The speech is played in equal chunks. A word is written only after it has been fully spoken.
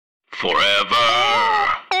Forever.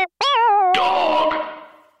 Dog.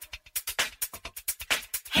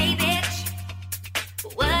 Hey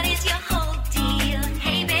bitch, what is your whole deal?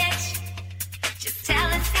 Hey bitch, just tell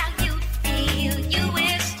us how you feel. You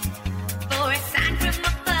wished for a sign from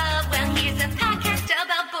above. Well, here's a podcast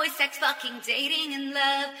about boy sex, fucking, dating, and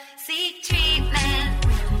love. Seek treatment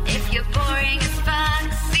if you're boring as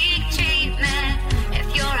fuck. Seek treatment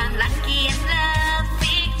if you're unlucky in love.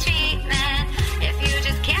 Seek treatment if you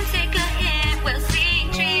just can't take a hint. Well,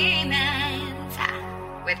 seek treatment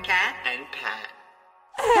with Kat and Pat.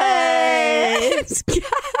 Hey, it's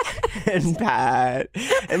Kat and Pat,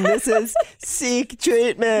 and this is Seek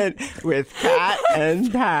Treatment with Kat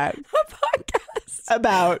and Pat, A podcast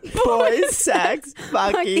about boys, sex,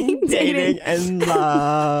 fucking, dating, and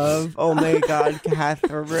love. Oh my God,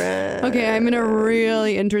 Catherine. Okay, I'm in a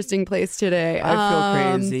really interesting place today. I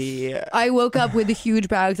feel crazy. I woke up with huge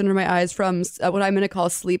bags under my eyes from what I'm going to call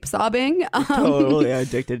sleep sobbing. Totally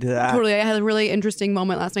addicted to that. Totally. I had a really interesting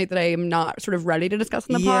moment last night that I am not sort of ready to discuss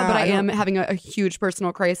in the pod, but I am having a huge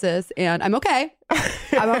personal crisis, and I'm okay.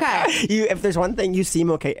 I'm okay. If there's one thing, you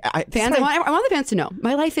seem okay. I want the fans to know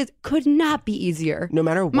my life could not be easier. No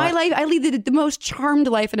matter what. My life, I lead the most charmed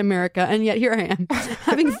life in America, and yet here I am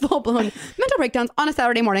having full-blown mental breakdowns on a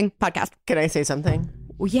Saturday morning podcast. Can I say something?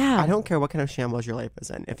 Well, yeah. I don't care what kind of shambles your life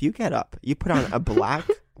is in. If you get up, you put on a black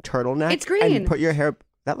turtleneck. It's green. And put your hair.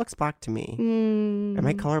 That looks black to me. Am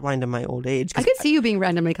I colorblind in my old age? I could see you being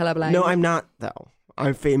randomly colorblind. No, I'm not, though.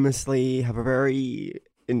 I famously have a very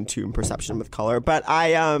in tune perception with color, but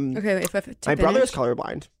I Okay, my brother is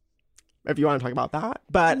colorblind. If you want to talk about that,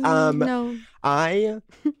 but no.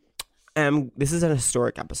 This is an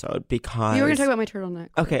historic episode because You were going to talk about my turtleneck.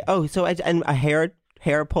 Okay. Oh, so and a hair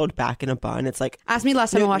pulled back in a bun. It's like Ask me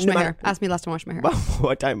last time I washed my hair. Ask me last time I washed my hair.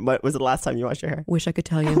 What time? What was the last time you washed your hair? Wish I could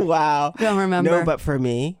tell you. Wow. Don't remember. No, but for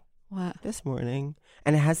me, What? this morning,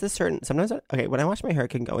 and it has this certain. Sometimes, okay, when I wash my hair, it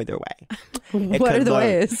can go either way. What are the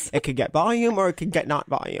ways? It could get volume or it could get not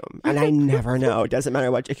volume, and I never know. It doesn't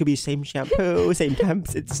matter what. It could be same shampoo, same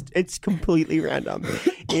temps. It's completely random.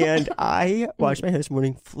 And I washed my hair this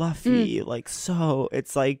morning, fluffy, like so.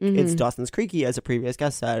 It's like it's Dawson's Creaky, as a previous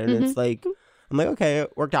guest said, and it's like I'm like, okay,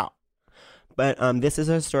 it worked out. But this is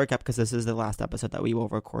a historic episode because this is the last episode that we will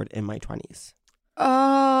record in my 20s.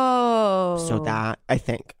 Oh. So that, I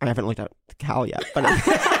think, I haven't looked at the cal yet, but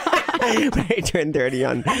I turned 30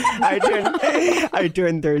 on, I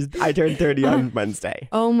turned 30 on Wednesday.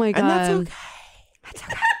 Oh my God. And that's okay.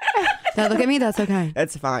 That's okay. Look at me. That's okay.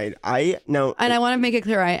 That's fine. And I want to make it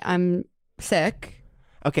clear I'm sick.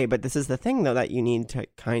 Okay, but this is the thing, though, that you need to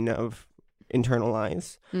kind of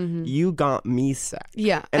internalize. You got me sick.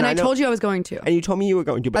 Yeah. And I told you I was going to. And you told me you were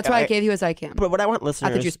going to. But that's why I gave you a Zycam. But what I want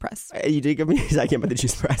listeners... At the juice press. You did give me a Zycam at the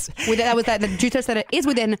juice press. The juice press that is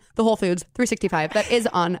within the Whole Foods 365. That is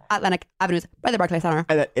on Atlantic Avenues by the Barclays Center.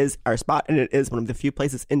 And that is our spot. And it is one of the few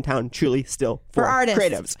places in town truly still for artists.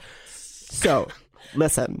 Creatives. So,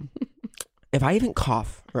 listen. If I even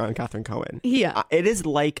cough around Catherine Cohen, it is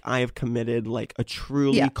like I have committed like a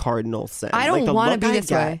truly cardinal sin. I don't want to be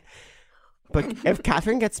this way. But if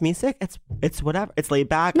Catherine gets me sick, it's whatever. It's laid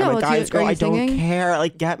back. No, I'm a guy's girl. I don't singing? care.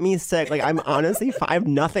 Like, get me sick. Like, I'm honestly, I have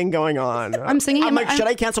nothing going on. I'm singing. I'm like, should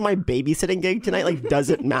I cancel my babysitting gig tonight? Like, does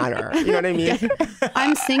it matter? You know what I mean?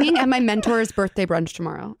 I'm singing at my mentor's birthday brunch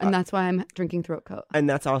tomorrow, and that's why I'm drinking throat coat. And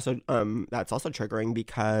that's also triggering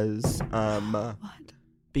because what?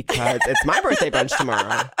 Because it's my birthday brunch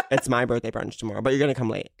tomorrow. It's my birthday brunch tomorrow, but you're going to come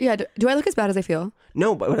late. Yeah. Do I look as bad as I feel?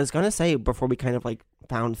 No, but what I was going to say before we kind of like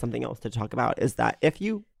found something else to talk about is that if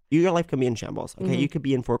your life can be in shambles, okay? You could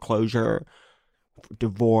be in foreclosure,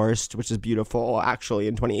 divorced, which is beautiful actually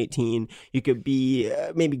in 2018. You could be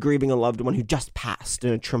maybe grieving a loved one who just passed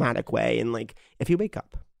in a traumatic way. And like, if you wake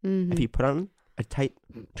up, if you put on a tight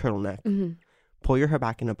turtleneck, pull your hair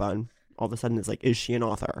back in a bun, all of a sudden it's like, is she an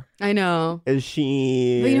author? I know. Is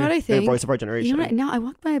she but you know what I think? the voice of our generation? You know what? Now I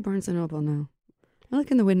walk by a Barnes & Noble now. I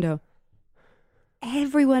look in the window.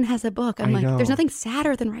 Everyone has a book. I'm like, there's nothing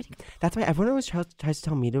sadder than writing. That's why everyone always tries to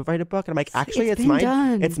tell me to write a book. And I'm like, actually,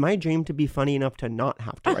 it's my dream to be funny enough to not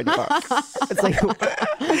have to write a book. It's like,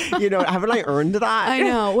 haven't I earned that? I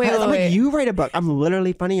know. Wait. Like, you write a book. I'm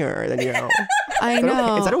literally funnier than you. I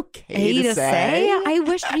know. Is that okay to say? I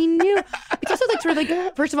wish I knew. It's also like sort of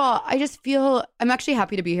like, first of all, I just feel I'm actually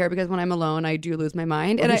happy to be here because when I'm alone, I do lose my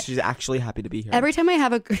mind. And she's actually happy to be here. Every time I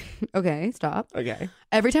have okay, stop. Okay.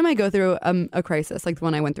 Every time I go through a crisis, like the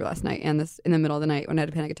one I went through last night and this in the middle of the night when I had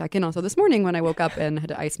a panic attack, and also this morning when I woke up and had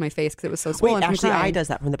to ice my face because it was so swollen. Wait, actually, I does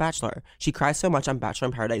that from The Bachelor. She cries so much on Bachelor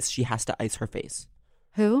in Paradise, she has to ice her face.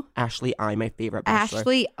 Who? Ashley I, my favorite bachelor.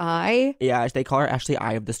 Ashley I? Yeah, they call her Ashley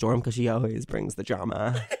I of the Storm because she always brings the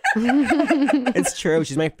drama. It's true.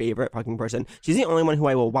 She's my favorite fucking person. She's the only one who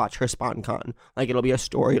I will watch her SponCon. Like, it'll be a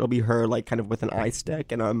story. It'll be her, like, kind of with an eye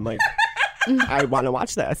stick. And I'm like, I want to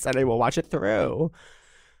watch this. And I will watch it through.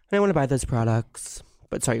 And I want to buy those products.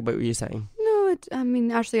 But sorry, what were you saying? No,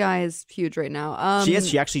 Ashley I is huge right now. She is.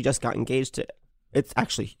 She actually just got engaged to... It's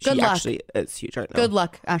actually... Good luck. Actually is huge right now. Good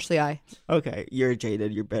luck, Ashley I. Okay, you're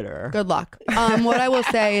jaded. You're bitter. Good luck. What I will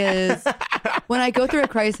say is, when I go through a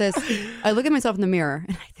crisis, I look at myself in the mirror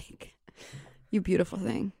and I think, you beautiful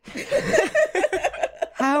thing.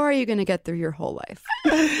 How are you going to get through your whole life?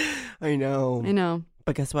 I know. I know.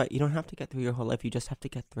 But guess what? You don't have to get through your whole life. You just have to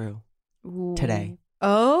get through today.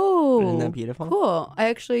 Oh. Isn't that beautiful? Cool. I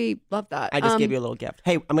actually love that. I just gave you a little gift.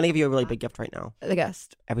 Hey, I'm going to give you a really big gift right now. The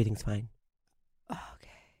guest. Everything's fine. Oh, okay.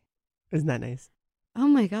 Isn't that nice? Oh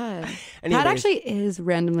my God. Anyways, Pat actually is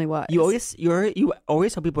randomly wise. You always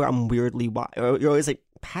tell people I'm weirdly wise. You're always like,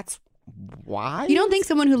 Pat's wise? You don't think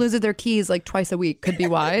someone who loses their keys like twice a week could be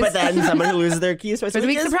wise? But then someone who loses their keys twice a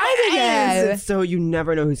week is surprising wise. So you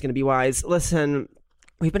never know who's going to be wise. Listen,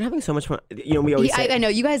 we've been having so much fun. You know, we always say, I know.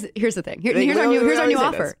 You guys, here's the thing. Here's our new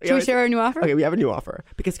offer. Should we share our new offer? Okay, we have a new offer.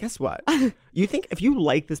 Because guess what? You think if you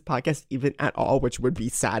like this podcast even at all, which would be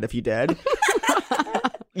sad if you did,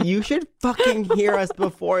 you should fucking hear us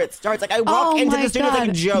before it starts. Like, I walk into the studio, it's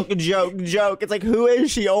like, joke. It's like, who is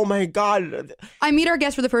she? Oh my God. I meet our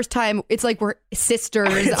guests for the first time. It's like we're sisters.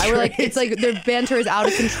 We're like, it's like their banter is out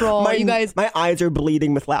of control. You guys, my eyes are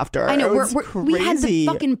bleeding with laughter. I know. We had the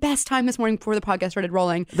fucking best time this morning before the podcast started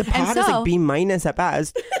rolling. The pod is like B- at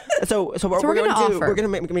best. So what we're gonna do? We're gonna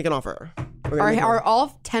make an offer. Are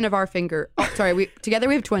all 10 of our finger? Oh, sorry, together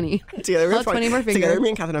we have 20. Together we have 20 of our fingers. Together me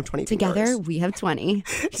and Catherine have 20 Together fingers. we have 20.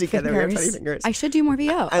 Together we have 20 fingers. I should do more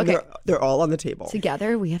VO. And okay. They're all on the table.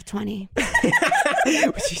 Together we have 20.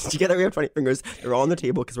 Together we have 20 fingers. They're all on the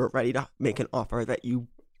table because we're ready to make an offer that you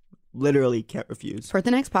literally can't refuse. For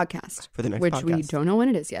the next podcast. Which we don't know when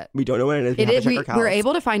it is yet. We don't know when it is. We're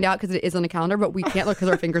able to find out because it is on the calendar, but we can't look because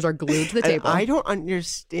our fingers are glued to the table. I don't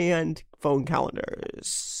understand phone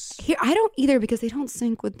calendars. Here, I don't either because they don't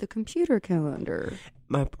sync with the computer calendar.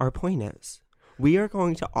 Our point is, we are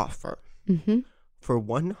going to offer for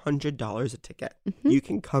 $100 a ticket. You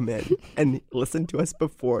can come in and listen to us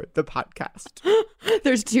before the podcast.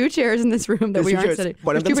 There's 2 chairs in this room that we aren't sitting.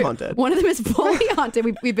 One of them's haunted. One of them is fully haunted.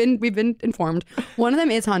 We've been informed. One of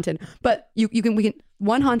them is haunted, but we can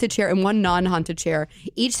one haunted chair and one non-haunted chair.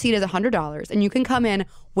 Each seat is $100, and you can come in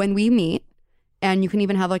when we meet. And you can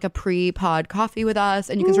even have like a pre-pod coffee with us,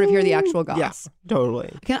 and you can sort of hear the actual goss. Yeah,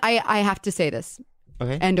 totally. I have to say this.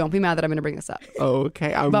 Okay. And don't be mad that I'm going to bring this up.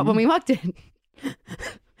 Okay. But when we walked in, this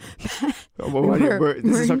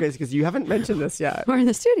is okay because you haven't mentioned this yet. We're in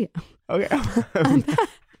the studio. Okay.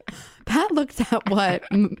 Pat looked at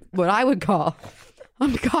what I would call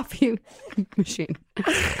a coffee machine,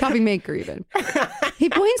 coffee maker even. He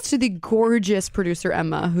points to the gorgeous producer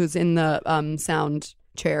Emma, who's in the sound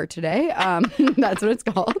chair today. That's what it's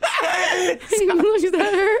called. He looks at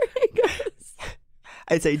her. He goes,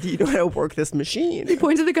 I say, do you know how to work this machine? He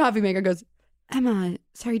points at the coffee maker and goes, Emma,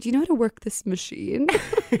 sorry, do you know how to work this machine?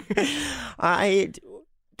 I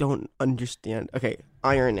don't understand. Okay,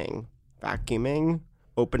 ironing, vacuuming,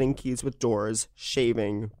 opening keys with doors,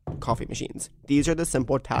 shaving, coffee machines. These are the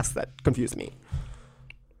simple tasks that confuse me.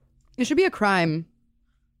 It should be a crime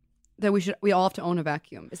that we all have to own a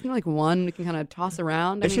vacuum. Isn't there like one we can kind of toss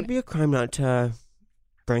around? It should be a crime not to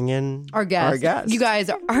bring in our guest. You guys,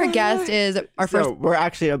 our guest is our first. So we're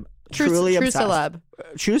actually a truly true obsessed.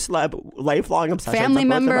 True celeb, lifelong obsession. Family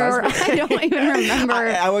member. I don't even remember.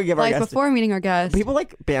 I would give our guest before meeting our guest. People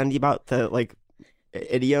like bandy about the like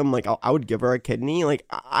idiom. Like I would give her a kidney. Like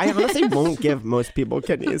I honestly won't give most people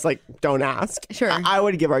kidneys. Like don't ask. Sure. I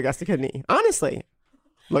would give our guest a kidney. Honestly.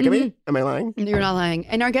 Look at me. Am I lying? You're not lying.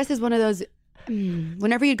 And our guest is one of those,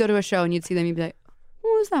 whenever you'd go to a show and you'd see them, you'd be like,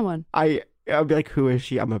 who's that one? I'd be like, who is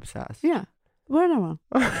she? I'm obsessed. Yeah. What that one?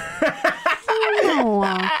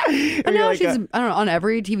 And now she's, I don't know, on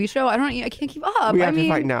every TV show. I can't keep up. We have to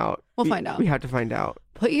find out. We'll find out. We have to find out.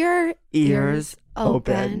 Put your ears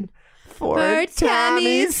open for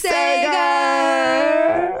Tami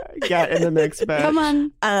Sagher. Get in the mix, bitch. Come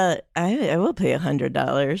on. I will pay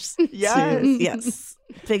 $100. Yes. Yes.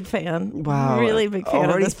 Big fan. Wow. Really big fan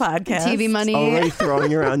of this podcast. TV money. Already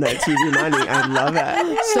throwing around that TV money. I love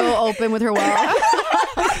it. So open with her wealth.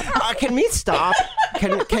 Can we stop?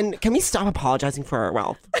 Can we stop apologizing for our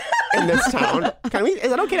wealth in this town? Can we? Is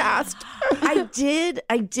that okay to ask? I did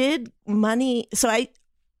money. So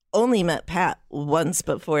only met Pat once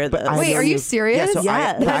before this. Wait, are you serious?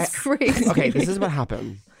 Yeah, so That's crazy. Okay, this is what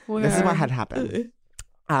happened. This is what had happened.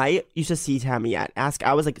 I used to see Tami at Ask.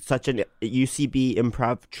 I was like such an UCB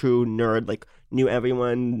improv true nerd. Like knew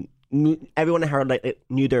everyone. Everyone in Howard like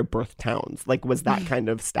knew their birth towns. Like was that kind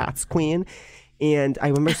of stats queen. And I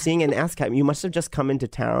remember seeing an Ask you must have just come into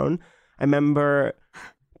town. I remember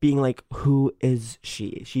being like, who is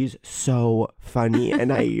she? She's so funny,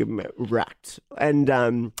 and I'm wrecked. And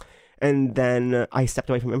then I stepped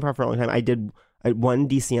away from improv for a long time. I did one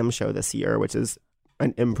DCM show this year, which is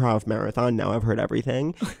an improv marathon. Now I've heard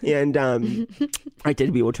everything. And I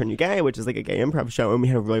did We Will Turn You Gay, which is like a gay improv show, and we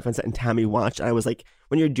had a really fun set. And Tami watched, and I was like,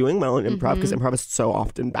 when you're doing well in improv, because improv is so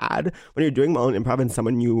often bad, when you're doing well in improv and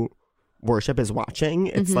someone you worship is watching,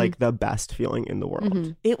 it's like the best feeling in the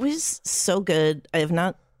world. It was so good. I have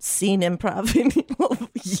not seen improv in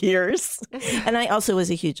years. And I also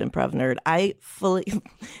was a huge improv nerd.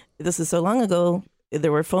 This is so long ago,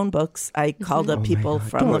 there were phone books. I called up people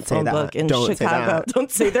from the phone book in Chicago.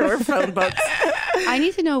 Don't say there were phone books. I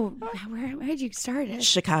need to know, where did you start it?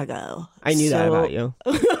 Chicago. I knew that about you.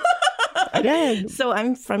 I did. So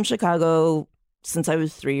I'm from Chicago since I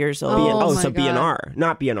was 3 years old. my So God. BNR,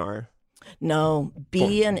 not BNR. No,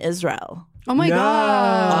 B in Israel. Oh my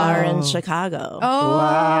God. R in Chicago. Oh.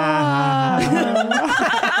 Wow.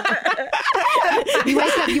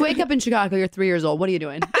 You wake up in Chicago, you're 3 years old. What are you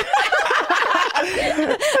doing?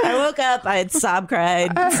 I woke up, I had sob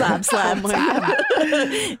cried, sob slept.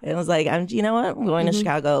 And I was like, you know what? I'm going to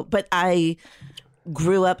Chicago. But I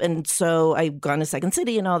grew up, and so I've gone to Second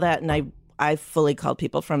City and all that, and I fully called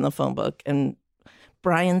people from the phone book. And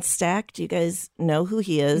Brian Stack, do you guys know who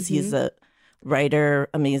he is? He's a writer,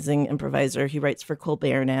 amazing improviser. He writes for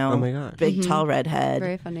Colbert now. Oh my God. Big, tall redhead.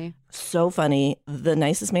 Very funny. So funny. The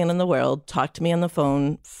nicest man in the world. Talked to me on the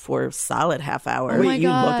phone for a solid half hour. my Wait, you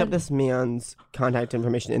look God. up this man's contact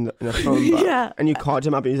information in a phone book. Yeah. And you called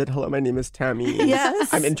him up and you said, hello, my name is Tami.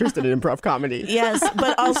 Yes. I'm interested in improv comedy. Yes,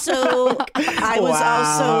 but also I was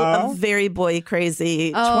also a very boy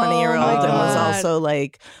crazy 20-year-old my and was God. also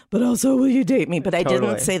like, but also will you date me? But I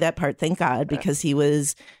Totally. didn't say that part, thank God, because he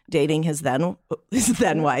was dating his then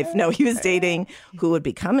wife. No, he was dating who would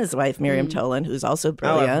become his wife, Miriam Tolan, who's also Oh,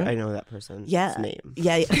 brilliant. I know that person's Yeah. name.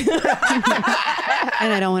 Yeah.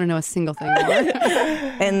 And I don't want to know a single thing more.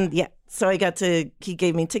 And yeah, so he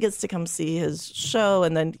gave me tickets to come see his show,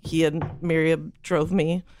 and then he and Miriam drove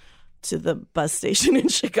me to the bus station in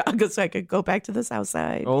Chicago so I could go back to the South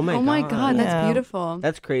Side. Oh my God. Oh my God, that's Yeah. beautiful.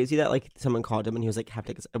 That's crazy that like someone called him and he was like, have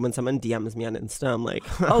tickets. When someone DMs me on Insta, I'm like,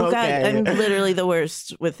 Oh okay. God, I'm literally the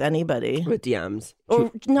worst with anybody. With DMs. Or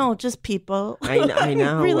no, just people. I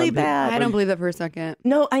know. really I'm- bad. I don't believe that for a second.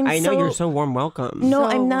 No, I know you're so warm welcome. No, So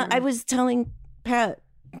I'm not. warm. I was telling Pat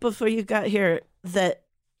before you got here that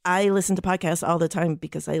I listen to podcasts all the time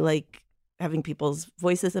because I like having people's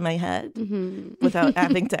voices in my head without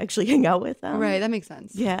having to actually hang out with them. Right, that makes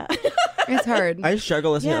sense. Yeah. It's hard. I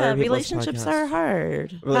struggle listening to Yeah, other people's relationships podcasts. are hard.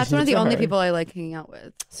 That's one of Relationships the are only hard. people I like hanging out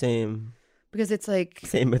with. Same. Because it's like,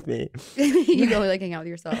 Same with me. you really like hanging out with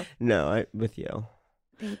yourself. No, with you.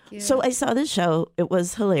 Thank you. So I saw this show. It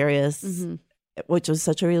was hilarious, which was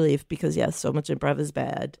such a relief because, yes, so much improv is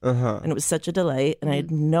bad. Uh-huh. And it was such a delight. And I had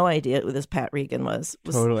no idea who this Pat Regan was. It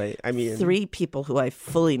was Totally. I mean, 3 people who I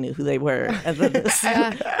fully knew who they were. And then this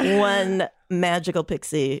one magical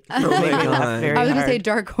pixie who made me laugh very I was going to hard. say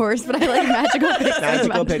dark horse, but I like magical pixie.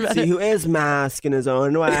 magical much pixie better. who is mask in his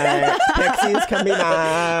own way. Pixies can be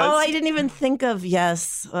masked. Oh, I didn't even think of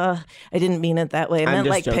yes. I didn't mean it that way. I I'm meant just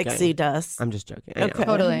like joking. pixie dust. I'm just joking. I know. Okay.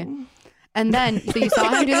 Totally. And then, so you saw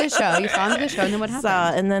him do the show. You saw him do the show, and then what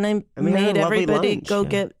happened? And then I mean, we had made a lovely everybody lunch, go yeah.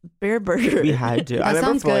 get bear burgers. We had to. I That remember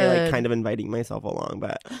sounds fully like good. kind of inviting myself along,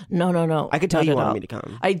 but No. I could tell Not you at wanted all. me to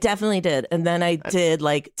come. I definitely did. And then I did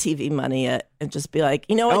like TV money it and just be like,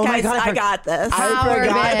 you know what, Oh my guys, God, I got this. I Power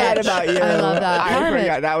forgot that bitch. about you. I love that. Power I bitch.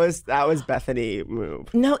 forgot. That was Bethany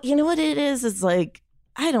move. No, you know what it is? It's like,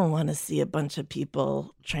 I don't want to see a bunch of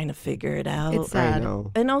people trying to figure it out. It's I sad.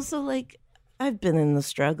 know. And also, like, I've been in the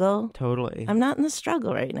struggle. Totally. I'm not in the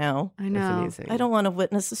struggle right now. I That's know. amazing. I don't want to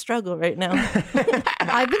witness the struggle right now.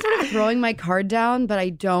 I've been sort of throwing my card down, but I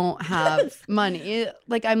don't have money.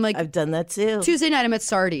 Like, I'm like, I've done that too. Tuesday night I'm at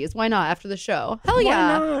Sardi's. Why not? After the show. Hell Why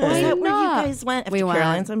yeah. not? Is Why that where you not? guys went? After We went.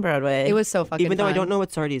 Caroline's on Broadway. It was so fucking Even though I fun. don't know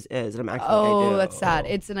what Sardi's is, and I'm acting like I Oh, do. that's sad.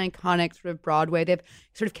 It's an iconic sort of Broadway. They have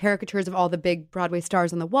sort of caricatures of all the big Broadway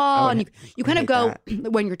stars on the wall. Oh, and you kind of hate go,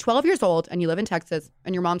 when you're 12 years old and you live in Texas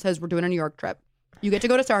and your mom says, we're doing a New York trip, you get to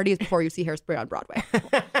go to Sardi's before you see Hairspray on Broadway.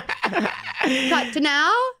 Cut to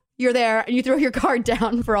now, you're there and you throw your card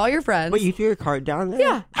down for all your friends. Wait, you threw your card down there?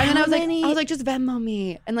 Yeah. And then How I was like, just Venmo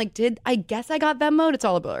me. And like, I guess I got Venmo'd? It's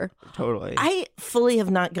all a blur. Totally. I fully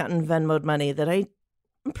have not gotten Venmo'd money that I'm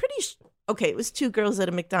pretty okay, it was two girls at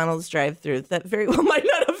a McDonald's drive-thru that very well might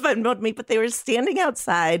not have Venmo'd me, but they were standing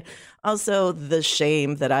outside. Also, the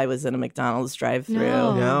shame that I was in a McDonald's drive-thru.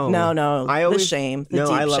 No. I always, the shame. The no,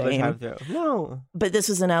 deep I love shame. a drive-thru. No. But this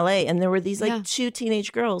was in LA, and there were these like Yeah. two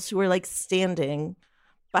teenage girls who were like standing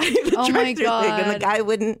by the Oh my drive-thru thing, and the God. guy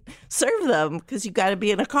wouldn't serve them because you got to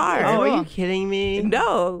be in a car. Oh, are you kidding me?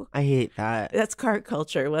 No, I hate that. that's car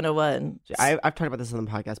culture 101. I've talked about this on the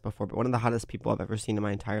podcast before, but one of the hottest people I've ever seen in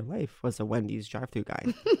my entire life was a Wendy's drive-thru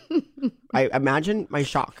guy. I imagine my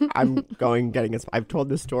shock. I'm getting this. I've told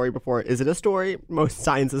this story before. Is it a story? Most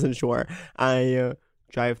science isn't sure. I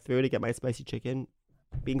drive through to get my spicy chicken,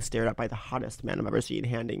 being stared at by the hottest man I've ever seen,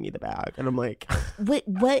 handing me the bag, and I'm like,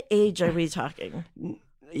 What age are we talking?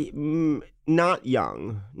 not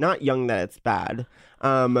young that it's bad.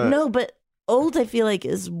 No, but old I feel like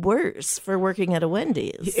is worse for working at a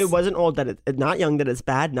Wendy's. It wasn't old that it's not young that it's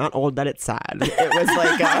bad, not old that it's sad. It was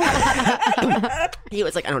like he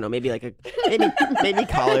was like, I don't know, maybe college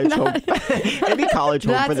home, maybe college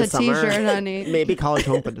home for the That's a summer. t-shirt, honey. Maybe college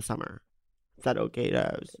home for the summer. Is that okay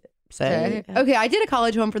to say? Okay, I did a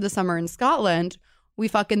college home for the summer in Scotland. We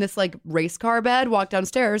fuck in this like race car bed, walk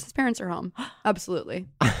downstairs. His parents are home. Absolutely.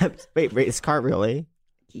 Wait, race car really?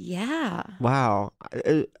 Yeah. Wow,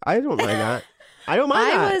 I don't mind that. I don't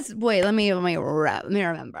mind that. Wait, let me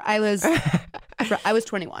remember. I was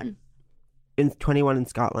 21. In 21 in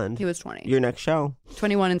Scotland. He was 20. Your next show.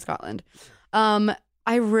 21 in Scotland. I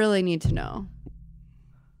really need to know.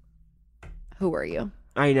 Who were you?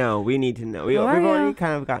 I know. We need to know. We've Who are already you?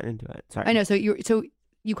 kind of gotten into it. Sorry. I know. So you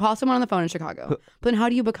call someone on the phone in Chicago, but then how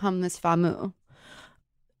do you become this famu?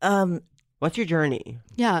 What's your journey?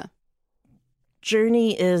 Yeah.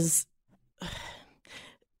 Journey is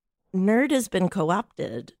nerd has been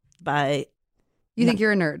co-opted by. You think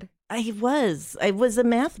you're a nerd? I was a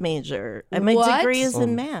math major. And my What? degree is Oh.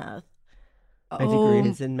 in math. My degree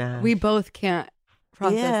is in math. We both can't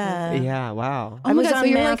process Yeah. it. Yeah, wow. Oh I my was God, so on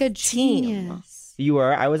you're math like a team. genius. You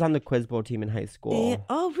were? I was on the Quiz Bowl team in high school. Yeah.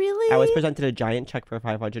 Oh, really? I was presented a giant check for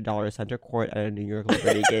 $500 center court at a New York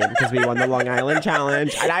Liberty game because we won the Long Island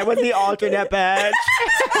Challenge, and I was the alternate bitch.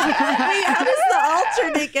 Wait, how does the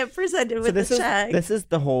alternate get presented with the check? This is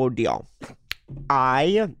the whole deal.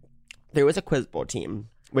 There was a Quiz Bowl team,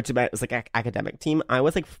 which was like an academic team. I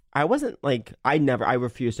refused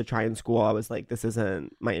to try in school. I was like, this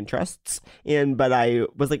isn't my interests. But I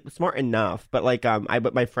was like smart enough. But like,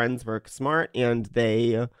 but my friends were smart and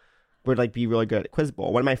they would like be really good at Quiz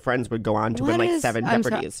Bowl. One of my friends would go on to win like 7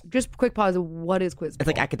 Jeopardies. Just quick pause. What is Quiz Bowl? It's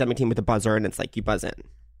like academic team with a buzzer, and it's like you buzz in.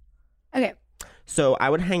 Okay. So I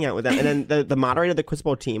would hang out with them, and then the moderator of the Quiz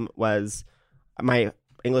Bowl team was my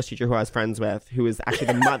English teacher who I was friends with, who is actually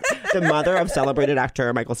the mother of celebrated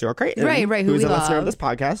actor Michael Cyril Creighton. Right, who who's we a listener love. of this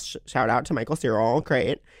podcast. Shout out to Michael Cyril,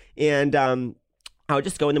 great. And I would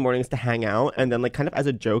just go in the mornings to hang out, and then like kind of as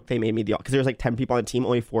a joke, they made me because there was like 10 people on the team,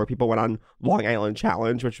 only 4 people went on Long Island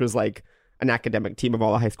Challenge, which was like an academic team of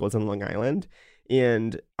all the high schools in Long Island.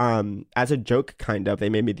 And as a joke, kind of, they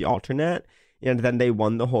made me the alternate. And then they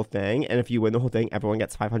won the whole thing. And if you win the whole thing, everyone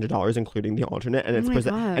gets $500, including the alternate. And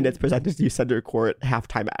it's presented to you center court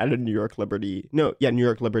halftime at a New York Liberty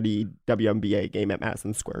WNBA game at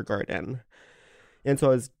Madison Square Garden. And so I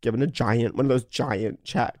was given one of those giant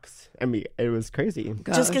checks. I mean, it was crazy.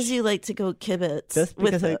 Just because you like to go kibitz. Just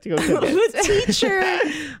because I like to go kibitz. with a teacher.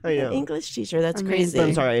 I know. An English teacher. That's Amazing. crazy.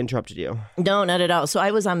 I'm sorry I interrupted you. No, not at all. So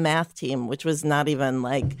I was on math team, which was not even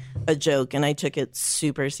like a joke. And I took it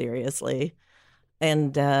super seriously.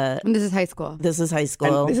 And And this is high school. this is high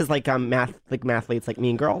school. And this is like mathletes like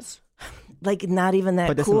Mean Girls. Like not even that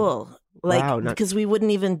But this- cool. Like Wow, not- because we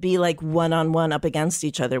wouldn't even be like one-on-one up against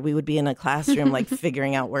each other. We would be in a classroom like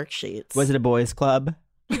figuring out worksheets. Was it a boys' club?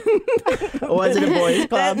 Was it a boys' club?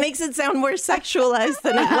 That makes it sound more sexualized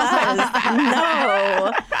than it was.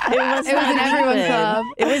 No, it was an everyone club.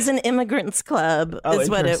 It was an immigrants club. Oh, Is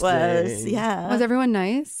what it was. interesting. Yeah, Was everyone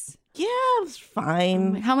nice? yeah, it was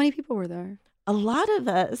fine. How many people were there? A lot of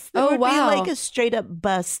us. There Oh, would wow. be like a straight up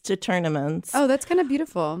bus to tournaments. Oh, that's kind of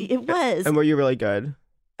beautiful. It was. And were you really good?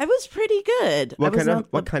 I was pretty good. I What was kind of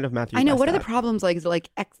not what the- kind of math? Are you I know. best What are the at? problems like? Is it like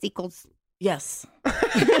X equals? Yes.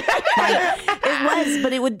 It was,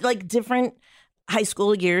 but it would like different high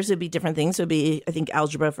school years. It'd be different things. It'd be, I think,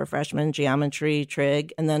 algebra for freshmen, geometry,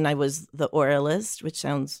 trig, and then I was the oralist, which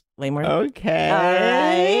sounds way more. Okay. All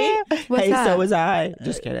right. What's hey, that? so was I.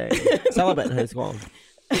 Just kidding. Celibate in high school.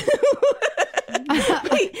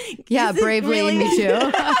 Yeah, Is it bravely, really- me too.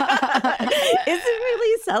 Is it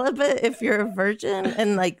really celibate if you're a virgin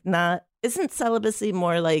and like not? Isn't celibacy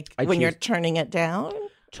more like I when you're choose- turning it down?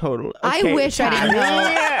 Totally. I wish I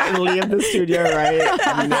didn't know. Leave the studio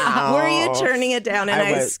right now. Were you turning it down in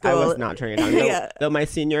high I school? was not turning it down. Yeah. Though my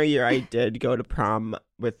senior year, I did go to prom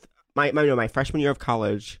with my freshman year of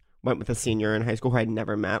college. Went with a senior in high school who I'd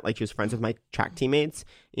never met. Like, she was friends with my track teammates,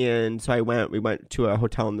 and so we went to a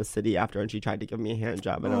hotel in the city after, and she tried to give me a hand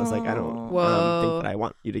job, and I was like, I don't Whoa. think that I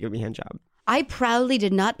want you to give me a hand job. I proudly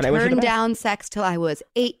did not But I wish you turn the best. down sex till I was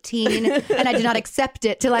 18, and I did not accept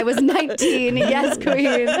it till I was 19. Yes,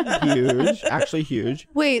 queen. Huge, actually huge.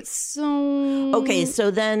 Wait, so Okay,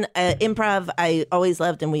 so then improv I always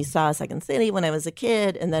loved, and we saw Second City when I was a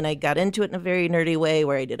kid, and then I got into it in a very nerdy way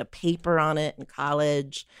where I did a paper on it in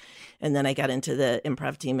college, and then I got into the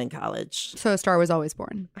improv team in college. So a star was always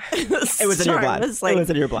born. It was in your blood. Like, It was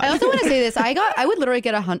in your blood. I also want to say this: I would literally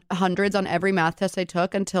get hundreds on every math test I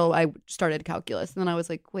took until I started calculus, and then I was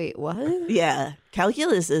like, wait, what? yeah,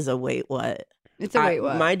 calculus is a wait what? It's a wait,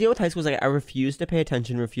 what? My deal with high school is like I refuse to pay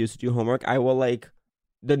attention, refuse to do homework. I will like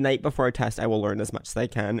the night before a test, I will learn as much as I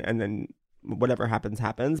can, and then whatever happens,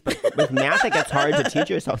 happens. But with math, it gets hard to teach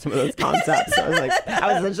yourself some of those concepts. So I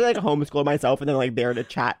was essentially like homeschooled myself, and then like there to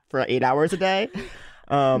chat for 8 hours a day.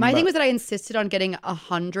 My thing was that I insisted on getting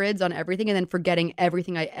hundreds on everything and then forgetting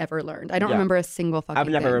everything I ever learned. I don't Yeah. remember a single fucking I've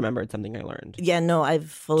never thing. remembered something I learned. Yeah, no, I've Do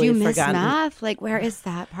fully you miss forgotten. math? Like, where is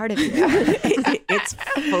that part of you? It's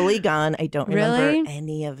fully gone. I don't remember Really?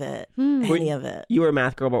 any of it. Hmm. Any of it. You were a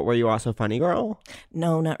math girl, but were you also funny girl?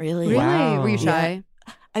 No, not really. Really? Wow. Were you shy?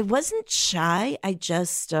 I wasn't shy. I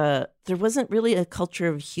just there wasn't really a culture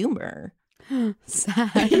of humor.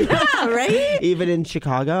 Sad. Yeah, right? Even in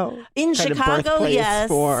Chicago? In Kind of Chicago, birthplace yes.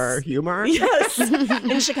 for humor? Yes.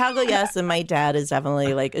 In Chicago, yes. And my dad is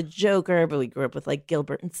definitely like a joker, but we grew up with like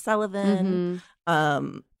Gilbert and Sullivan.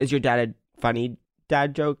 Is your dad a funny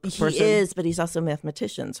dad joke person? He is, but he's also a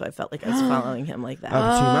mathematician, so I felt like I was following him like that.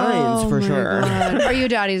 Of two minds, for my sure. God. Are you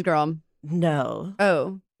daddy's girl? No.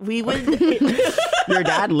 Oh. We would Your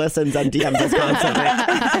dad listens and DMs us constantly.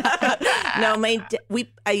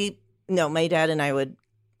 No, my dad and I would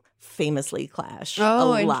famously clash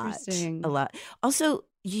Oh, a lot. interesting. A lot. Also,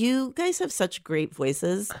 you guys have such great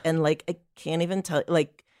voices, and like I can't even tell.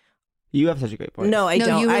 Like, You have such a great voice. no, I No,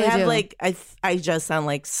 don't. you I really have do. like I just sound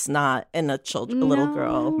like snot and a little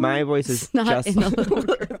girl. My voice is Snot just in a little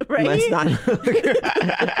girl. Right? my snot,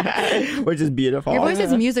 which is beautiful. Your voice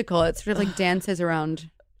is musical. It sort of like dances around.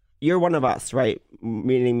 You're one of us, right?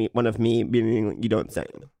 Meaning me, one of me, meaning you don't sing.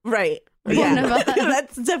 Right. One Yeah. of us.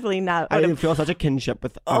 That's definitely not I what I'm. feel such a kinship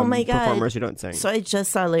with Oh my God. performers who don't sing. So I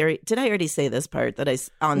just saw Larry. Did I already say this part that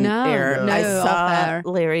on No, air? no, I off saw air.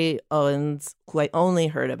 Larry Owens, who I only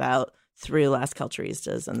heard about through Last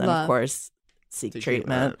Culturistas, and then Love. of course Seek Seek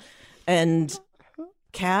Treatment. And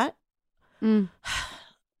Kat,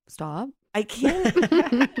 Stop. I can't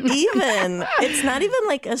even. It's not even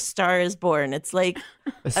like A Star Is Born. It's like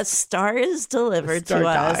a star is delivered star to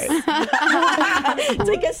us. It's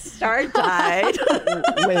like a star died.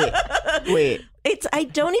 Wait. It's I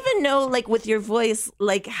don't even know, like, with your voice,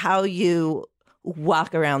 like how you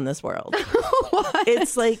walk around this world.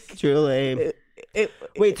 It's like Truly.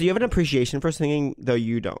 Wait, so you have an appreciation for singing, though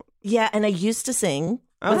you don't? yeah, and I used to sing.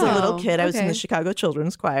 As a Oh, little kid, I was in okay. the Chicago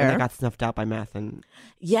Children's And I Choir. got snuffed out by math and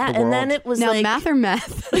Yeah, the and then world. it was Now, like math or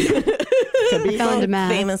meth? could be Fell into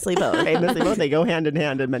math. famously both. famously both. They go hand in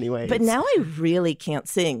hand in many ways. But now I really can't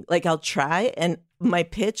sing. Like I'll try, and my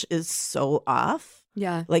pitch is so off.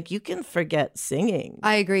 Yeah. Like you can forget singing.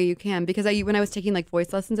 I agree, you can, because when I was taking like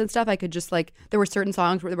voice lessons and stuff, I could just like there were certain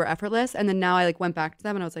songs where they were effortless, and then now I like went back to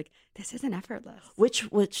them and I was like, this isn't effortless.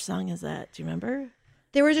 Which song is that? Do you remember?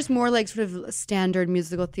 They were just more like sort of standard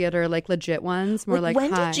musical theater, like legit ones. More like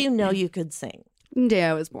when hi. did you know you could sing? The day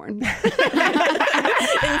I was born.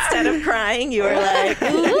 Instead of crying, you were like,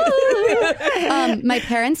 My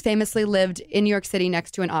parents famously lived in New York City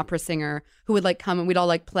next to an opera singer who would like come and we'd all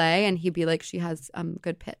like play, and he'd be like, she has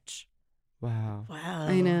good pitch. wow. wow.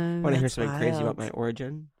 I know. Want to hear That's something crazy wild. about my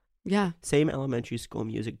origin? Yeah, Same elementary school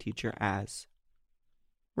music teacher as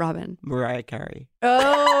Robin. Mariah Carey.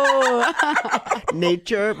 Oh,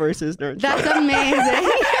 Nature versus nurture. that's amazing.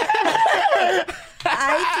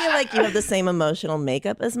 I feel like you have the same emotional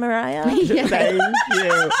makeup as Mariah. Thank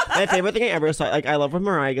you. My favorite thing I ever saw, like I love when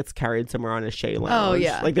Mariah gets carried somewhere on a Shea lounge. Oh,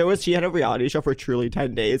 yeah. Like she had a reality show for truly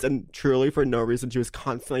 10 days, and truly for no reason she was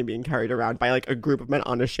constantly being carried around by like a group of men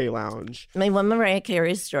on a Shea lounge. My one Mariah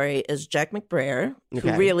Carey story is Jack McBrayer,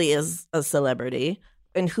 Okay. who really is a celebrity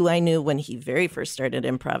and who I knew when he very first started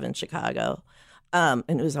improv in Chicago. And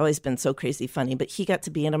it was always been so crazy funny. But he got to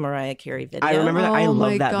be in a Mariah Carey video. I remember that. I Oh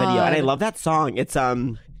love my that video, and I God. love that song. It's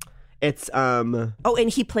Oh, and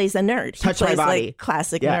he plays a nerd. He Touch My plays Body. like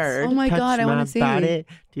classic Yes. nerd. Oh my Touch God, I want my to see. body.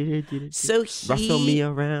 Do-do-do-do-do. So Rustle me he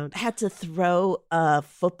around. had to throw a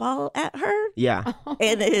football at her. Yeah.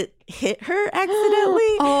 And it hit her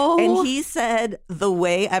accidentally. Oh. And he said the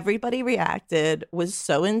way everybody reacted was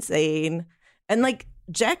so insane. And like,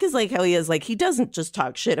 Jack is like how he is. Like, he doesn't just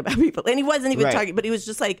talk shit about people. And he wasn't even Right. talking, but he was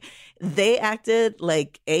just like, they acted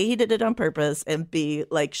like A, he did it on purpose, and B,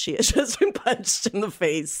 like she had just been punched in the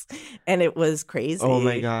face. And it was crazy. Oh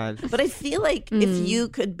my God. But I feel like if you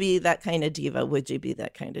could be that kind of diva, would you be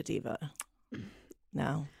that kind of diva?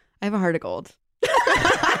 No. I have a heart of gold.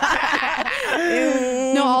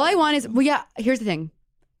 No, all I want is, well, yeah, here's the thing.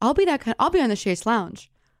 I'll be on the Chase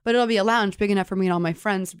Lounge, but it'll be a lounge big enough for me and all my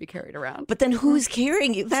friends to be carried around. But then who's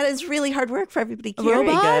carrying you? That is really hard work for everybody carrying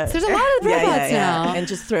Robots? it. There's a lot of robots now. And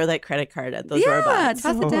just throw that credit card at those Yeah, robots.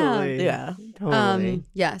 toss it down. Totally. Yeah. Totally.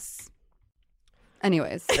 Yes.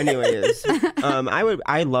 Anyways. Anyways,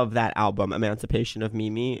 I love that album, Emancipation of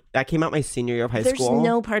Mimi. That came out my senior year of high There's school.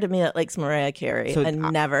 no part of me that likes Mariah Carey So and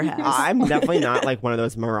never has. I'm definitely not like one of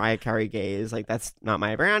those Mariah Carey gays. Like that's not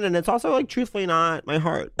my brand, and it's also like truthfully not my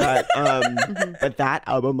heart. But but that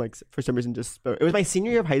album, like for some reason, just spoke. It was my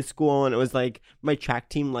senior year of high school, and it was like my track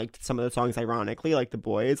team liked some of the songs ironically, like the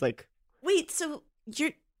boys. Like Wait, so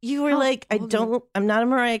you were like, I'm not a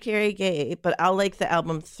Mariah Carey gay, but I'll like the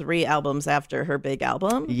album 3 albums after her big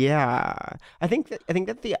album. yeah, I think that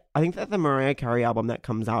the Mariah Carey album that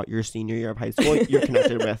comes out your senior year of high school, you're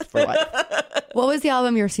connected with for life. What was the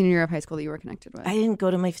album your senior year of high school that you were connected with? I didn't go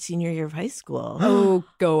to my senior year of high school. Oh,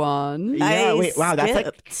 go on. Yeah, I wait, wow,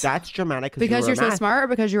 skipped. that's dramatic. Because you you're so smart or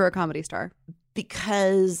because you were a comedy star?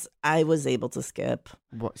 Because I was able to skip.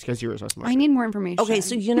 Because you were so smart. I need more information. Okay,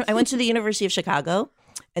 so I went to the University of Chicago,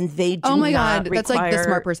 and they do oh my not God, that's like the require-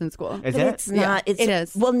 smart person school. Is But it? it's not. Yeah, It's, it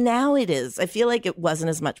is. Well, now it is. I feel like it wasn't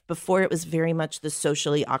as much. Before, it was very much the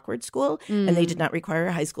socially awkward school, and they did not require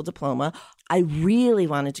a high school diploma. I really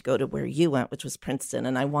wanted to go to where you went, which was Princeton,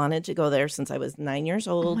 and I wanted to go there since I was 9 years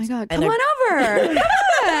old. Oh my God, And come on over. Come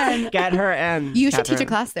on. Get her in. You should teach a Catherine.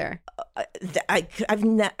 class there. I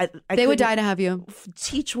They would couldn't die to have you.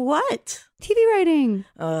 teach what? TV writing.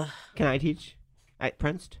 Can I teach at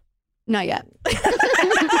Princeton? Not yet.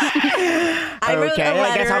 I wrote Okay, a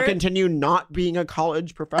I guess I'll letter- continue not being a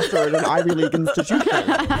college professor in an Ivy League institution.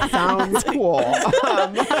 Sounds cool.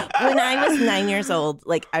 When I was 9 years old,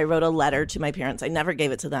 like I wrote a letter to my parents. I never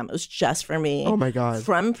gave it to them. It was just for me. Oh my God.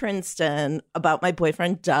 From Princeton about my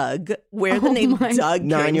boyfriend Doug. Where the name my- Doug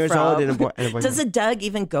 9 came years from. old and a boyfriend. Does a Doug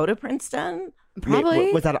even go to Princeton?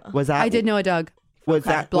 Probably. Wait, was that? I did know a Doug. Was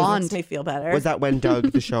that Blonde. Makes me feel better. Was that when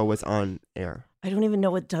Doug the show was on air? I don't even know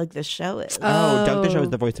what Doug the show is. Oh, Doug the show Oh. is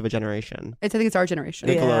the voice of a generation. I think it's our generation.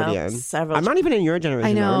 Yeah, Nickelodeon. several- I'm not even in your generation.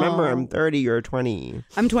 I know. Remember, I'm 30. You're 20.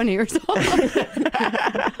 I'm 20 years old.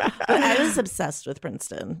 But I was obsessed with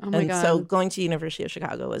Princeton. Oh my and God. so going to University of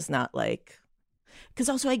Chicago was not like, because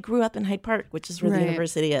also I grew up in Hyde Park, which is where Right. the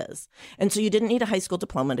university is. And so you didn't need a high school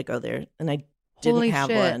diploma to go there. And I didn't Holy have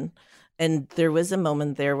shit. one. And there was a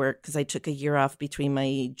moment there where, because I took a year off between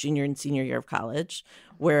my junior and senior year of college,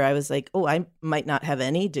 where I was like, oh, I might not have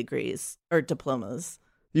any degrees or diplomas.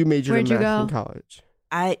 You majored Where'd in you math in go? college.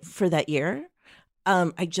 For that year,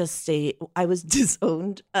 I just stayed. I was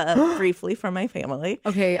disowned briefly from my family.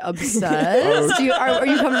 Okay, obsessed. Are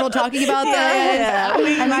you comfortable talking about that?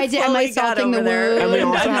 Am I fully got salting the over there.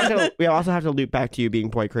 wound? And we also have to loop back to you being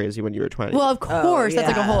boy crazy when you were 20. Well, of course, that's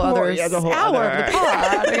like a whole yeah. other Yeah, the whole hour other- of the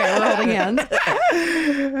pod. Okay, we're holding hands.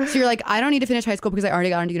 So you're like, I don't need to finish high school because I already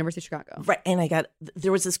got into University of Chicago. Right, and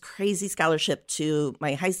there was this crazy scholarship to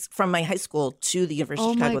from my high school to the University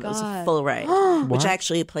Oh of my Chicago. That was a God. full ride, which What?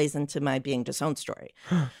 actually plays into my being disowned story.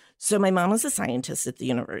 So my mom was a scientist at the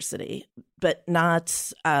university, but not.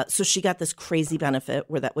 So she got this crazy benefit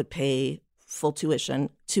where that would pay full tuition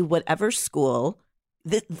to whatever school.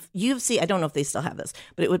 The U of C, I don't know if they still have this,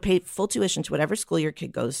 but it would pay full tuition to whatever school your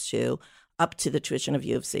kid goes to, up to the tuition of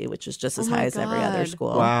U of C, which is just as Oh my high as every other God.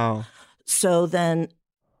 school. Wow. So then,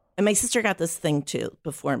 and my sister got this thing too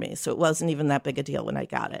before me. So it wasn't even that big a deal when I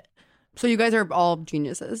got it. So you guys are all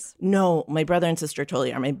geniuses. No, my brother and sister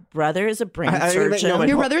totally are. My brother is a brain I don't even surgeon. know my-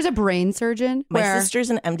 Your brother's a brain surgeon? My Where? sister's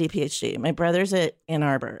an MD PhD. My brother's at Ann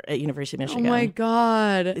Arbor at University of Oh Michigan. my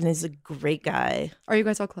God. And he's a great guy. Are you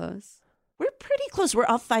guys all close? We're pretty close. We're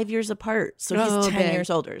all 5 years apart. So Oh, he's 10 big. years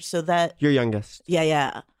older. So that, Your youngest.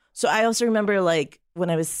 yeah. So I also remember like when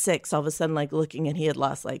I was 6, all of a sudden like looking and he had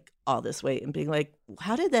lost like all this weight and being like,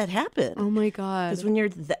 how did that happen? Oh my God. Because when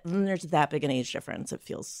when there's that big an age difference, it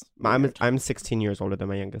feels I'm 16 years older than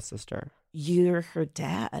my youngest sister. You're her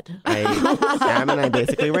dad. I am, and I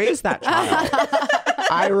basically raised that child.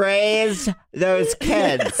 I raised those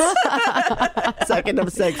kids. Second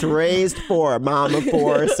of 6, raised 4, mom of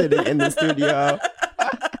 4, sitting in the studio.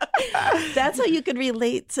 That's how you could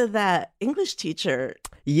relate to that English teacher.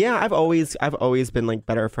 Yeah, I've always been like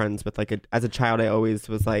better friends with like as a child. I always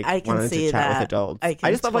was like I can wanted see to chat that. with adults. I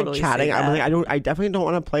can just love totally like chatting. see I'm that. like I definitely don't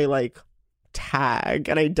want to play like tag,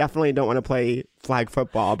 and I definitely don't want to play flag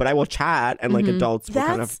football. But I will chat, and like adults were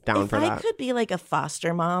kind of down for if that. I could be like a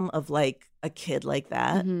foster mom of like a kid like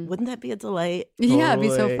that, wouldn't that be a delight Yeah, it'd be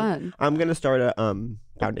so Totally. fun. I'm gonna start a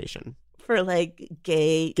foundation. for like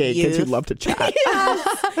gay Gay youth? kids who love to chat.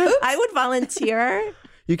 I would volunteer.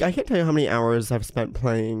 I can't tell you how many hours I've spent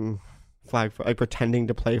playing like pretending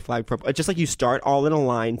to play flag football. It's just like you start all in a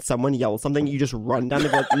line, someone yells something, you just run down the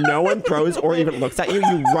field. No one throws or even looks at you.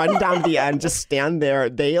 You run down the end, just stand there.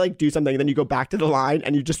 They like do something, then you go back to the line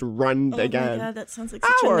and you just run again. Oh my God, that sounds like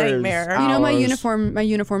such Hours. a nightmare. You know, my Hours.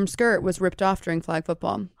 uniform skirt was ripped off during flag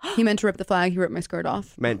football. He meant to rip the flag. He ripped my skirt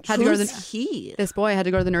off. Meant- Had to go to Who's he? This boy had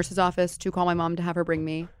to go to the nurse's office to call my mom to have her bring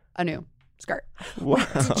me a new skirt. Wow.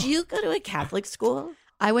 Did you go to a Catholic school?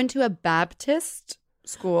 I went to a Baptist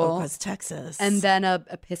school Because Texas. and then a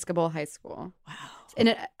Episcopal high school. Wow.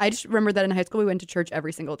 And I just remember that in high school we went to church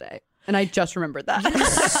every single day. And I just remembered that.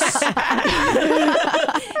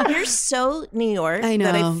 You're so New York I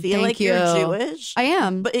that I know. feel Thank like you're you. Jewish. I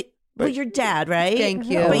am. But your dad, right? Thank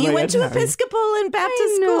you. But Oh you my went to God. Episcopal and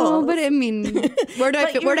Baptist No, school. but I mean, where'd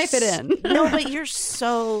I fit in? No, but you're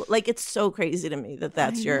so like it's so crazy to me that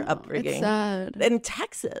that's your upbringing. It's sad. In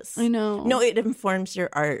Texas. I know. No, it informs your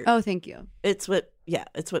art. Oh, thank you. It's what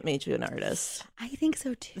made you an artist. I think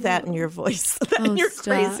so too. That and your voice. That Oh, and your stop.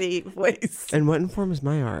 crazy voice. And what informs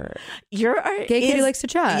my art? Your art Gay kid who is- likes to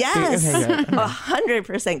chat. Yes. Okay, good.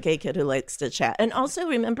 100% gay kid who likes to chat. And also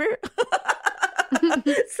remember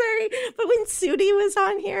sorry, but when Sudi was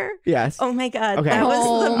on here, Yes. oh my God, Okay. that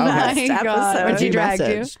was the Oh best my God. episode. When she dragged you?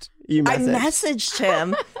 messaged. You I messaged. messaged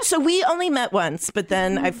him. So we only met once, but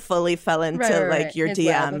then I fully fell into Right, like your his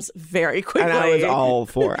DMs very quickly. And I was all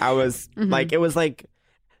for. I was like, it was like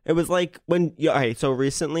when. Okay, so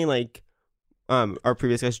recently, like, our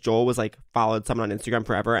previous guest Joel was like followed someone on Instagram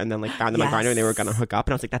forever, and then like found them on Grindr, and they were gonna hook up,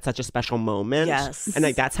 and I was like, that's such a special moment. Yes. And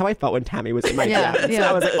like that's how I felt when Tami was in my Yeah, DMs. yeah.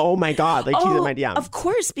 I was like, oh my God, like she's in my DMs. Of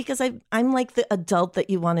course, because I'm like the adult that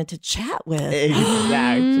you wanted to chat with.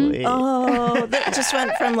 Exactly. Oh, that just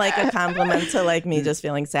went from like a compliment to like me just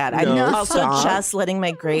feeling sad. I'm No, also stop. just letting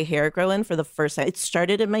my gray hair grow in for the first time. It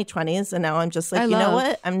started in my 20s, and now I'm just like, I you know love-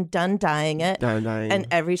 what? I'm done dyeing it. Done dying. And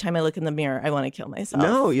every time I look in the mirror, I want to kill myself.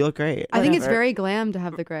 No, you look great. I think it's Whatever. very glam to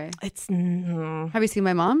have the gray. It's Have you seen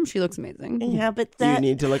my mom? She looks amazing. yeah, but You that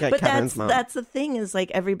need to look at but Kevin's mom. that's the thing is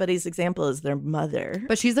like everybody's example is their mother.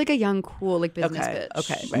 But she's like a young, cool, like business Okay, bitch.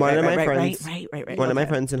 okay, One of my right, friends- right. One of my okay.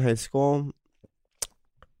 friends in high school,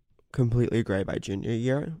 completely gray by junior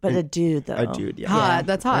year. But a dude though, A dude, yeah. Hot.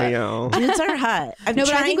 That's hot. I know. dudes are hot. I'm No, but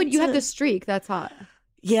I trying think when you have to- the streak, that's hot.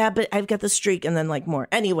 yeah, but I've got the streak and then like more.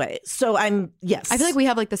 Anyway, so yes. I feel like we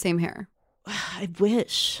have like the same hair. I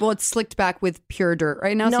wish. Well, it's slicked back with pure dirt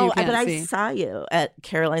right now, so No, you can't but I see. saw you at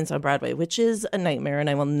Caroline's on Broadway, which is a nightmare, and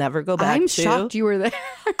I will never go back I'm to. shocked you were there.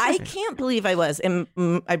 I can't believe I was. And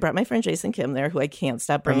I brought my friend Jason Kim there, who I can't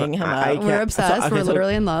stop bringing him I up. can't- We're obsessed. okay, We're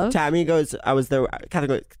literally in love. Tami goes, I was there.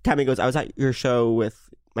 Tami goes, I was at your show with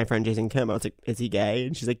my friend Jason Kim. I was like, is he gay?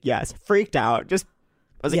 And she's like, yes. Freaked out. Just,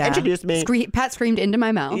 I was like, Yeah. introduce me. Pat screamed into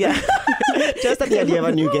my mouth. Yeah, Just at the idea of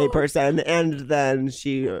a new gay person. And then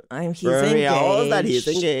she he's reveals that he's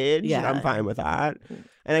engaged. engaged. Yeah. I'm fine with that.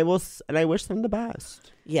 And I wish them the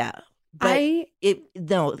best. Yeah, but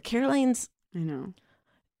Caroline's. I know.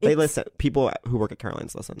 They it's- listen. People who work at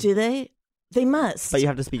Caroline's listen. Do they? They must. But you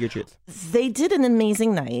have to speak your truth. They did an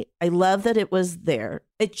amazing night. I love that it was there.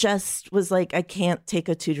 It just was like I can't take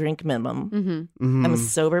a 2-drink minimum. Mm-hmm. Mhm. I'm a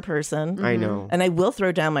sober person. I know. And I will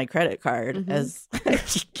throw down my credit card Mm-hmm. as I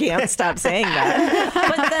can't stop saying that.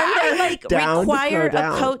 But then they like Down to require throw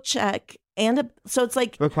down. a coat check so it's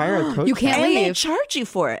like Require a coach. You can't and they leave. charge you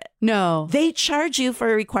for it. No. They charge you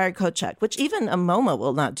for a required coat check, which even a MoMA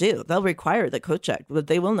will not do. They'll require the coat check, but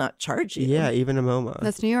they will not charge you. Yeah, even a MoMA.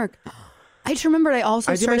 That's New York. I just remembered I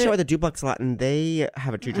also I do my started. show at the Duplex a lot, and they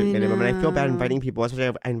have a 2-drink minimum, and I feel bad inviting people.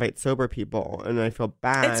 Especially I invite sober people, and I feel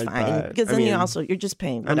bad. It's fine but, because I then mean, you're just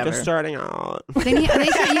paying I'm whatever. just starting out. you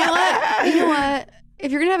know what?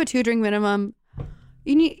 If you're gonna have a 2-drink minimum,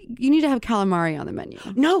 You need to have calamari on the menu.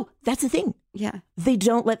 No, that's the thing. Yeah. They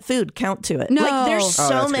don't let food count to it. No. Like there's Oh, so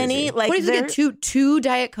that's many. crazy. Like What if you get two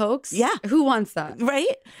Diet Cokes? Yeah. Who wants that?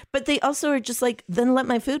 right? But they also are just like, then let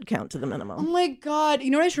my food count to the Oh minimum. my God.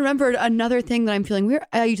 You know what I just remembered? Another thing that I'm feeling weird.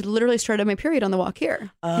 I literally started my period on the walk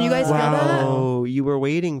here. Can you guys feel that? Wow, you were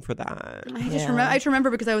waiting for that. I just remember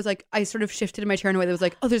because I was like, I sort of shifted in my chair in a way that was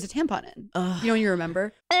like, oh, there's a tampon in. You know when you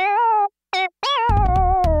remember?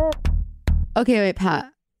 Okay, wait,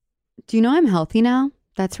 Pat. Do you know I'm healthy now?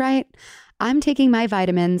 That's right. I'm taking my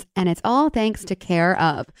vitamins, and it's all thanks to Care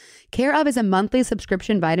Of. Care Of is a monthly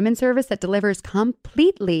subscription vitamin service that delivers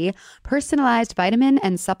completely personalized vitamin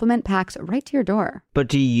and supplement packs right to your door. But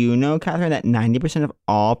do you know, Catherine, that 90% of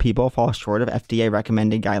all people fall short of FDA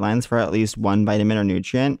recommended guidelines for at least one vitamin or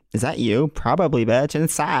nutrient? Is that you? Probably, bitch, and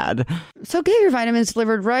it's sad. So get your vitamins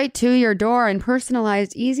delivered right to your door in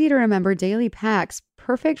personalized, easy to remember daily packs.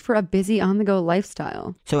 Perfect for a busy on-the-go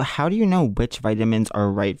lifestyle. So how do you know which vitamins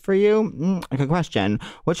are right for you? Good question.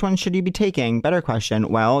 Which ones should you be taking? Better question.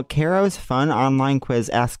 Well, Caro's fun online quiz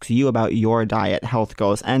asks you about your diet, health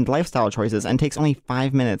goals, and lifestyle choices and takes only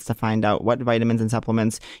 5 minutes to find out what vitamins and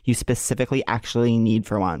supplements you specifically actually need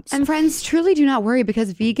for once. And friends, truly do not worry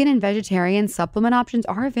because vegan and vegetarian supplement options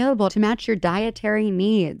are available to match your dietary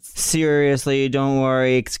needs. Seriously, don't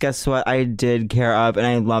worry. 'Cause guess what? I did Care Of and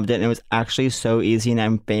I loved it. And it was actually so easy. And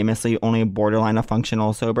I'm famously only borderline a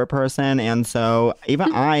functional sober person. And so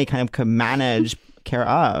even I kind of could manage Care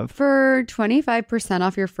Of. For 25%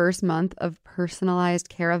 off your first month of personalized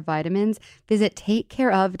Care Of vitamins, visit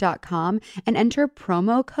takecareof.com and enter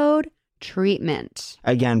promo code treatment.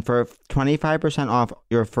 Again, for 25% off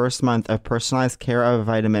your first month of personalized Care Of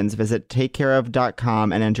vitamins, visit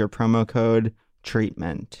takecareof.com and enter promo code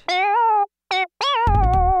treatment.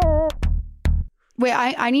 Wait,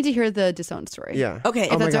 I need to hear the disowned story. Yeah. Okay.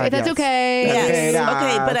 Oh my If God, that's yes. okay. That's Yes.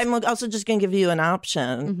 okay. Okay, but I'm also just going to give you an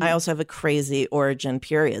option. I also have a crazy origin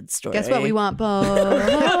period story. Guess what? We want both.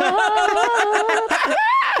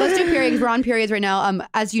 Let's do periods. We're on periods right now.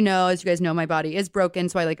 As you guys know, my body is broken,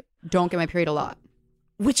 so I don't get my period a lot.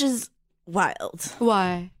 Which is wild.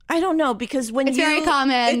 Why? I don't know, because when It's very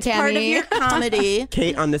common, it's part of Tami. your comedy.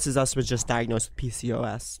 Kate on This Is Us was just diagnosed with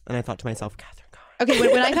PCOS, and I thought to myself, Catherine, God. Okay,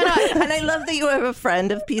 when I found out, And I love that you have a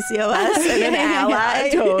friend of PCOS and an ally.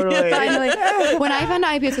 Totally. finally, when I found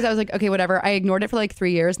out IBS, I was like, okay, whatever. I ignored it for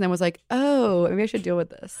 3 years, and then was like, oh, maybe I should deal with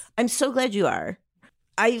this. I'm so glad you are.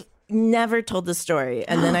 I never told this story,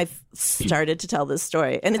 and then I started to tell this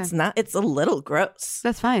story, and it's a little gross.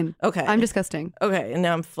 That's fine. Okay. I'm disgusting. Okay, and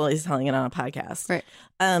now I'm fully telling it on a podcast. Right.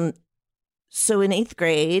 So in 8th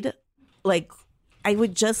grade, I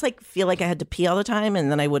would just feel like I had to pee all the time,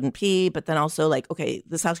 and then I wouldn't pee. But then also okay,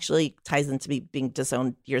 this actually ties into me being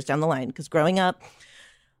disowned years down the line. Because growing up,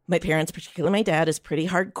 my parents, particularly my dad, is pretty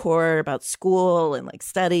hardcore about school and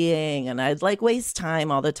studying, and I'd waste time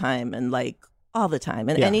all the time and all the time.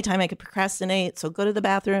 And anytime I could procrastinate, so go to the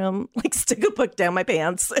bathroom, stick a book down my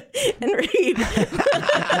pants and read.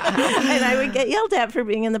 And I would get yelled at for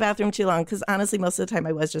being in the bathroom too long because honestly, most of the time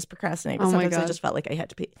I was just procrastinating. But Oh my sometimes I God. just felt like I had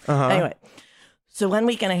to pee. Anyway, so one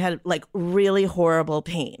weekend I had really horrible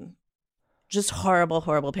pain. Just horrible,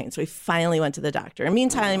 horrible pain. So we finally went to the doctor. And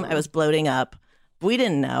meantime, I was bloating up. We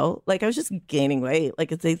didn't know. I was just gaining weight.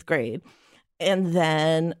 It's 8th grade. And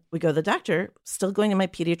then we go to the doctor, still going to my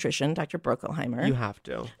pediatrician, Dr. Brockelheimer. You have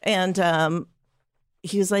to. And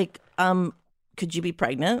he was like, could you be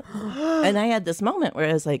pregnant? And I had this moment where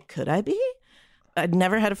I was like, could I be? I'd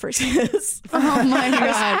never had a first kiss. Oh my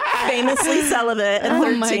God. Famously celibate at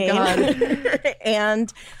 13. Oh my God.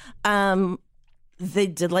 And they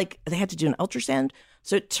did they had to do an ultrasound.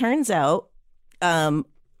 So it turns out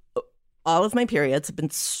all of my periods have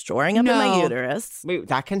been storing up in my No. uterus. Wait,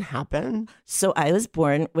 that can happen? So I was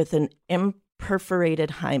born with an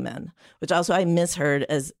imperforated hymen, which also I misheard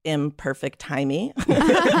as imperfect Tami.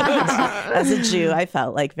 As a Jew, I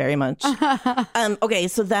felt very much. Okay,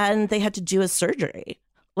 so then they had to do a surgery.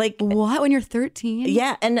 What? When you're 13?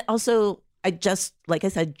 Yeah, and also I just, like I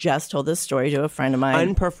said, just told this story to a friend of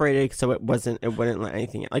mine. Unperforated, so it wouldn't let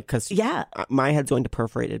anything, because Yeah. my head's going to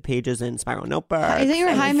perforated pages and spiral notebooks. Is that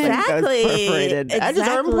your hymen? Exactly. Perforated edges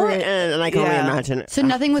are important, and I can only Yeah. imagine. So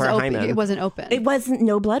nothing was for a open. hymen. It wasn't open. It wasn't,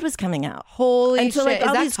 no blood was coming out. Holy And so shit. Is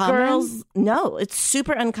all that these common? girls, no, it's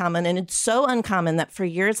super uncommon. And it's so uncommon that for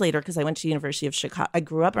years later, because I went to the University of Chicago, I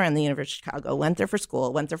grew up around the University of Chicago, went there for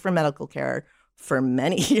school, went there for medical care for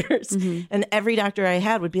many years. Mm-hmm. And every doctor I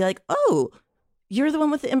had would be like, oh, you're the one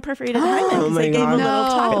with the imperforated hymen. Oh 'cause my they gave God. a little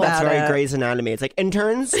talk No. about That's very it. Grey's Anatomy. It's like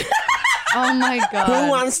interns. Oh my god. Who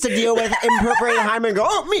wants to deal with imperforated hymen and go,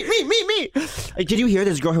 oh, me? Like, did you hear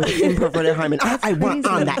this girl with imperforated hymen? I want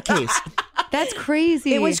on that case. That's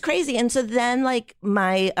crazy. It was crazy. And so then like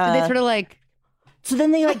my Did they sort of like so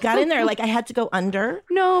then they like got in there, like I had to go under.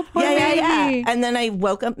 no poor baby. And then I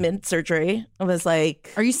woke up mid surgery. I was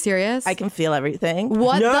like, Are you serious? I can feel everything.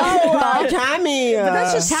 What No, the fuck? Tami. But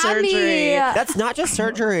that's just Tami. surgery. That's not just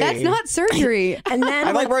surgery. That's not surgery. And then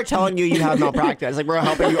I like we're telling you have malpractice. Like we're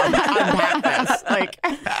helping you unpack this. Like,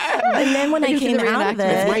 and then when I can see came the out of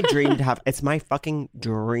reenactment. it's it, my dream to have. It's my fucking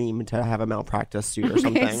dream to have a malpractice suit or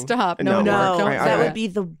something. stop. No, no, don't that say would be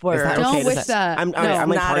the Is worst. that Don't okay to wish say? that. I'm It's like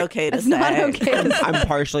not okay to It's say. not okay. I'm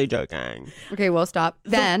partially joking. Okay, well, stop.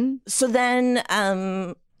 Then So then,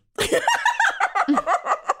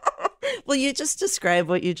 well, you just describe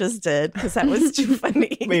what you just did because that was too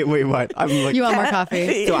funny. Wait, what? I'm like. you want more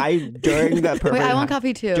coffee. So during the perforated Wait, I want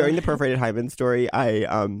coffee too. During the perforated hymen story,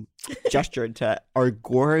 I gestured to our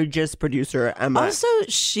gorgeous producer Emma. Also,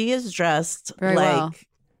 she is dressed Very like well.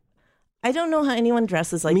 I don't know how anyone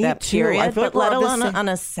dresses like Me that. too. Period. I feel like But let we're of the alone same- on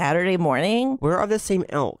a Saturday morning. We're of the same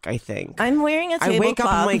ilk, I think. I'm wearing a I wake up,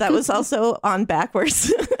 I'm tablecloth like- that was also on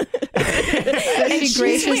backwards. she she's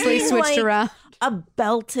graciously wearing, switched like, around. a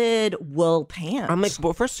belted wool pant. I'm like,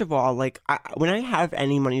 well, first of all, like, when I have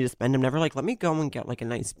any money to spend, I'm never like, let me go and get like a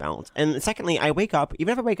nice belt. And secondly, I wake up,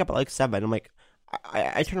 even if I wake up at like 7, I'm like,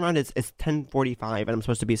 I turn around, it's 10:45, and I'm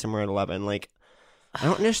supposed to be somewhere at 11. Like, I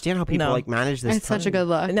don't understand how people No. like manage this. It's such a time. good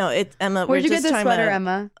look. no, Emma. Where'd we're you get just this trying sweater, to,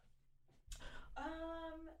 Emma?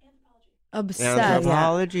 Obsessed.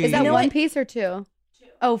 Anthropology. Is that You know one what? piece or two?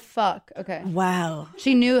 Oh fuck. Okay. Wow,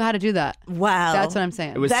 She knew how to do that. wow. That's what I'm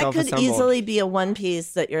saying. It was that could self-assembled. easily be a one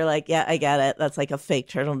piece that you're like, yeah, I get it. That's like a fake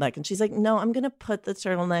turtleneck. And she's like, no, I'm going to put the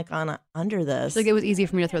turtleneck on under this Like it was easy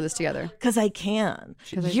for me to throw this together. because I can.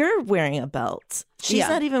 'Cause I- You're wearing a belt. She's Yeah.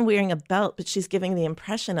 not even wearing a belt, but she's giving the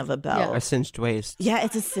impression of a belt. A cinched waist. Yeah,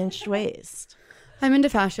 it's a cinched waist. I'm into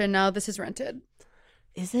fashion now. This is rented.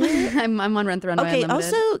 Is it? I'm on Rent the Runway Okay,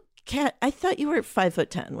 Unlimited. also, Kat, I thought you were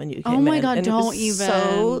 5'10" when you came Oh my in, god! and it was Don't even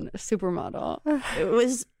So, supermodel. it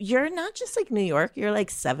was. You're not just like New York. You're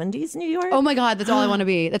like 70s New York. Oh my god! That's all I want to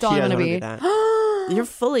be. That's all She I want doesn't to wanna be. be that. You're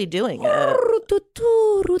fully doing it.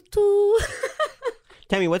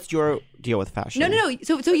 Tell me, what's your deal with fashion? No.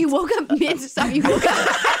 So you woke up mid. Stop. You woke up.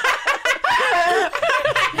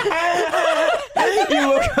 You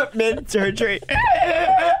woke up mid surgery.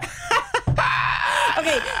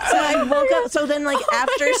 Okay, so I woke up. So then, like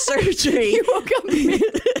after surgery, You woke up mid.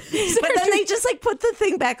 but then they just like put the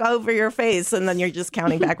thing back over your face, and then you're just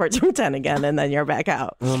counting backwards from 10 again, and then you're back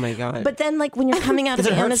out. Oh my god. But then, like when you're coming out of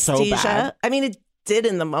Does it the hurt so anesthesia, bad? I mean, it did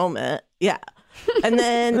in the moment, yeah. And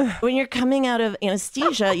then when you're coming out of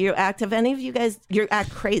anesthesia, you act. If any of you guys, you act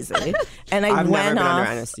crazy, and I've went never been off.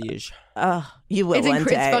 under anesthesia. You will It's, one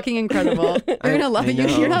day. it's fucking incredible. You're gonna love I it.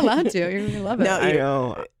 know. You're not allowed to. You're gonna love it. No, I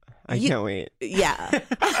know. I can't wait. Yeah.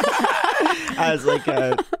 As like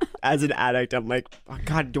as an addict, I'm like, oh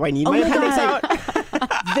god, do I need Oh my my appendix God.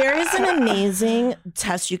 out? There is an amazing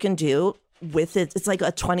test you can do with it. It's like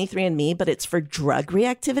a 23andMe, but it's for drug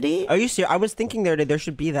reactivity. Are you serious? I was thinking there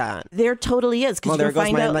should be that. There totally is, because Well, you there can goes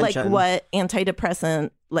find my out like invention. what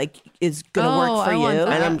antidepressant like is gonna Oh, work for I you. want that.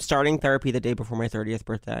 And I'm starting therapy the day before my 30th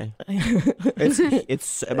birthday.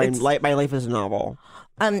 It's my life is novel.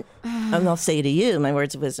 And I'll say to you, my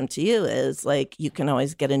words of wisdom to you is like you can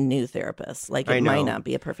always get a new therapist. Like I it might know. not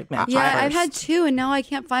be a perfect match. Yeah, at I've had first. 2, and now I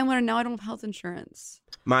can't find one, and now I don't have health insurance.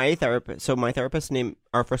 My therapist's name,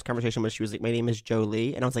 our first conversation was, she was like, my name is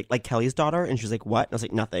Jolie. And I was like Kelly's daughter? And she was like, what? And I was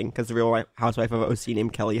like, nothing. Because the real housewife of OC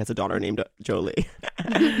named Kelly has a daughter named Jolie.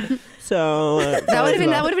 So That would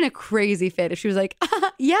have been a crazy fit if she was like,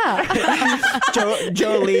 yeah.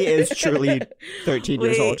 Jolie is truly 13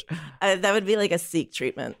 years old. That would be like a seek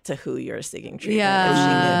treatment to who you're seeking treatment. Yeah. If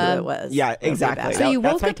she knew who it was. Yeah, That would be exactly. bad. So you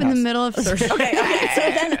That's woke my up in the test. middle of surgery. Okay. So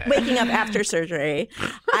then waking up after surgery,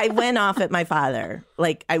 I went off at my father.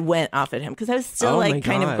 Like I went off at him because I was still Oh my like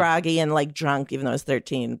kind of God. groggy and like drunk, even though I was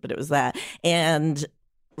 13, but it was that. And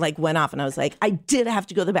like went off and I was like, I did have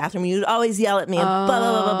to go to the bathroom. You'd always yell at me and blah, blah,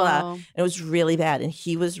 blah, blah, blah. Oh. And it was really bad. And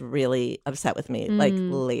he was really upset with me like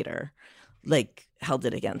later, like held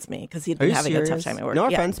it against me because he'd Are been you having serious? a tough time at work. No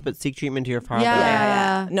Yeah. offense, but seek treatment to your father.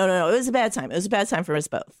 Yeah. No. It was a bad time. It was a bad time for us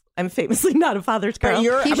both. I'm famously not a father's girl. He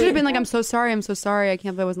should have been like, I'm so sorry. I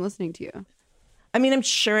can't believe I wasn't listening to you. I mean, I'm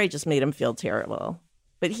sure I just made him feel terrible.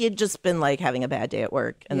 But he had just been like having a bad day at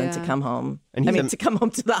work and then to Yeah. come home. And he's to come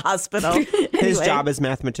home to the hospital. His Anyway. job is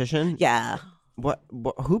mathematician. Yeah. What?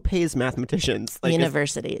 Who pays mathematicians? Like,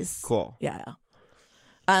 Universities. Cool. Yeah.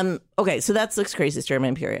 Okay, so that's Luke's crazy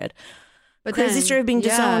story, period. But Crazy then, story of being yeah.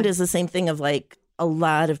 disowned is the same thing of like a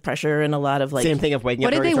lot of pressure and a lot of like. Same thing of waking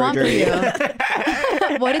What up did they during want for surgery.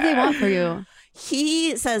 you? What did they want for you?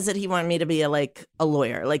 He says that he wanted me to be a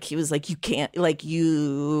lawyer. Like he was like, you can't like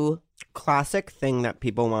you. Classic thing that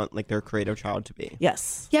people want like their creative child to be.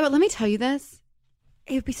 Yes. Yeah, but let me tell you this.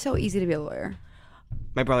 It would be so easy to be a lawyer.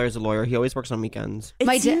 My brother is a lawyer. He always works on weekends. It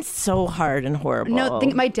My seems so hard and horrible. No,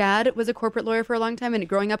 my dad was a corporate lawyer for a long time, and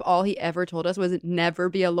growing up, all he ever told us was never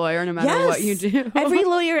be a lawyer, no matter what you do. Every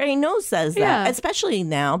lawyer I know says that, Yeah. especially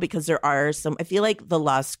now because there are some. I feel like the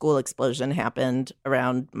law school explosion happened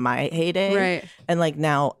around my heyday, Right. And like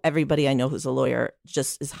now, everybody I know who's a lawyer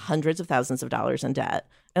just is hundreds of thousands of dollars in debt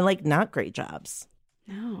and like not great jobs.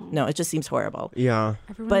 No, it just seems horrible. Yeah.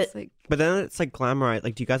 Everyone's But- like, But then it's like glamorized.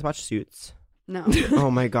 Like, do you guys watch Suits? no. Oh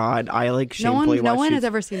my god, I like No shamefully one, no watch one Suits. has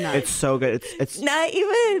ever seen that. It's so good. It's Not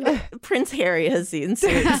even Prince Harry has seen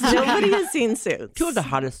Suits. Nobody has seen Suits. two of the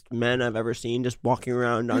hottest men I've ever seen just walking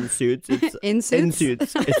around on Suits. It's In Suits? in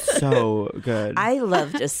Suits. It's so good. I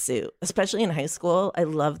loved a suit, especially in high school. I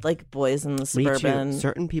loved like boys in the Me suburban. too.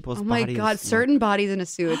 Certain people's Oh my bodies. god, certain bodies in a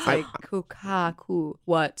suit. It's I- like kukaku.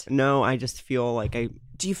 What? No, I just feel like I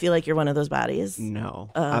Do you feel like you're one of those bodies?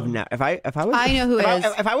 no. Oh. I've never. If I was, I know who if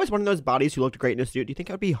is. if I was one of those bodies who looked great in a suit, do you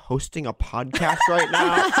think I would be hosting a podcast right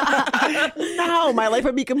now? No, my life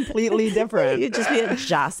would be completely different. You'd just be at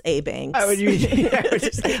Joss A. Banks. I would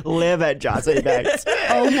just live at Joss A. Banks.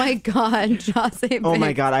 Oh my god, Joss A. Oh my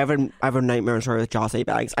Banks. god, I have a nightmare story with Joss A.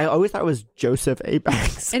 Banks. I always thought it was Joseph A.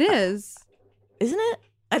 Banks. It is. Isn't it?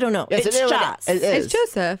 I don't know. Yes, it's it is. Joss. It is. It's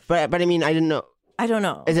Joseph. But I mean, I didn't know. I don't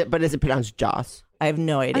know. Is it pronounced Joss? I have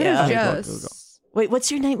no I idea. think Okay, it's go, go, Joss. Wait,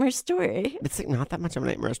 what's your nightmare story? It's like not that much of a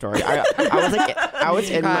nightmare story. I was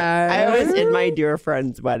in my dear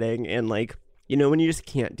friend's wedding, and like, you know, when you just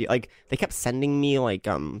can't deal, like they kept sending me like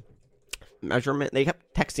measurement. They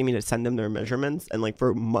kept texting me to send them their measurements, and like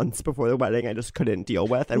for months before the wedding, I just couldn't deal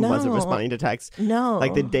with and wasn't No. responding to texts. No.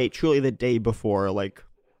 Like truly the day before, like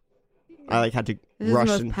I like had to This is rush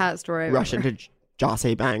the most and Pat story I've rush ever. into Joss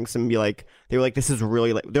A. Banks and be like, they were like, this is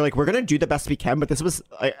really like, they're like, we're gonna do the best we can, but this was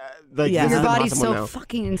like Yeah. this Your is body's impossible so now.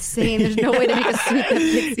 fucking insane. There's no way to make a suit that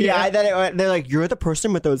fits you. Yeah, they're like, you're the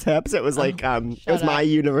person with those hips. It was like, it was my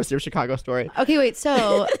University of Chicago story. Okay, wait.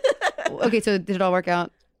 So, did it all work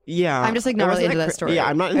out? Yeah, I'm just, like, not It really wasn't into that story. Yeah,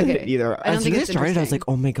 I'm not into Okay. it either. I don't As think soon it's as it started, I was interesting. like,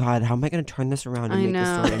 oh my god, how am I going to turn this around and I make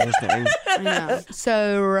know. this story interesting? I know.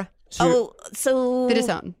 So, So the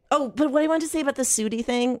disown. Oh, but what I wanted to say about the Sudi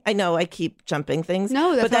thing, I know I keep jumping things.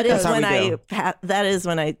 No, that's but that not is good. when That's how we that is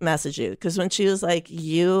when I message you, because when she was like,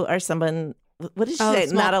 "You are someone." What did she Oh, say?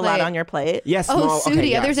 small Not a lot plate. on your plate. Yes. Oh, small, Sudi.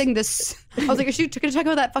 okay, They're yes. saying this. I was like, are she going to talk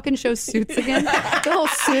about that fucking show Suits again? The whole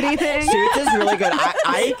Sudi thing. Suits is really good.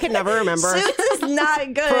 I can never remember. Suits is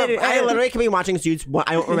not good. I literally can be watching Suits.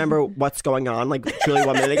 I don't remember what's going on, like truly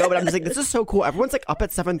 1 minute ago. But I'm just like, this is so cool. Everyone's like up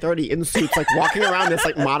at 7:30 in suits, like walking around this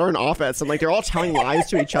like modern office, and like they're all telling lies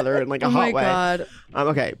to each other in like a Oh hot my way. god.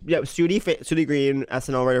 Okay, yeah. Sudi Green,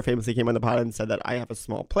 SNL writer, famously came on the pod and said that I have a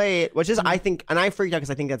small plate, which is I think, and I freaked out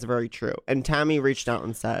because I think that's very true. And Tami reached out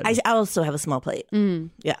and said, I also have a small plate.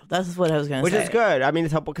 Yeah, that's what I was going to which say. is good. I mean,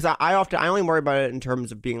 it's helpful because I only worry about it in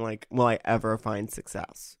terms of being like, will I ever find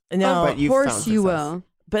success? No, but Of you've course found you success. will.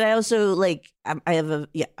 but I also like I have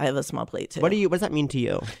a small plate too. What does that mean to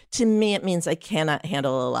you? To me, it means I cannot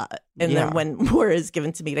handle a lot, and Yeah. then when more is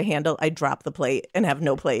given to me to handle, I drop the plate and have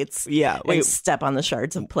no plates. Yeah. and Wait. step on the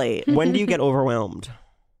shards of plate. When do you get overwhelmed?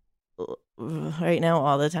 Right now,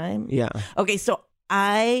 all the time. Yeah. Okay, so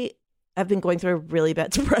I've been going through a really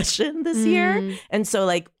bad depression this year, and so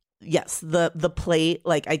like. Yes, the plate,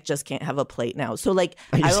 like I just can't have a plate now. So like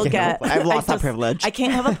I just will can't have a get plate. I've lost that just- privilege. I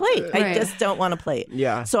can't have a plate. I Right. just don't want a plate.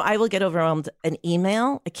 Yeah. So I will get overwhelmed. An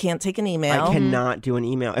email, I can't take an email. I cannot do an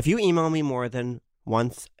email. If you email me more than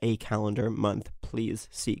once a calendar month, please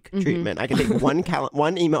seek treatment. I can take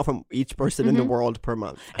one email from each person in the world per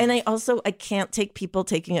month. And I can't take people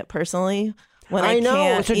taking it personally when I know.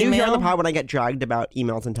 can't So do you hear on email. the pod when I get dragged about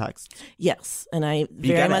emails and texts? Yes, and I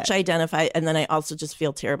very get much it. identify. And then I also just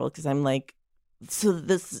feel terrible because I'm like, so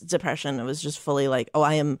this depression, it was just fully like, oh,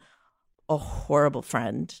 I am a horrible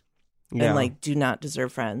friend Yeah. and like do not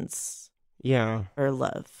deserve friends yeah. or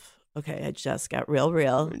love. Okay, I just got real.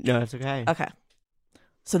 No, it's okay. Okay.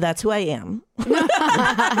 So that's who I am. Who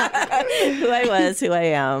I was, who I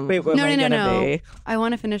am. Wait, who wait, am I No. gonna be. I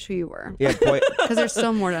want to finish who you were Yeah, boy, because there's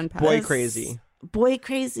still more to unpack. boy crazy. Boy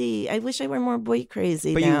crazy. I wish I were more boy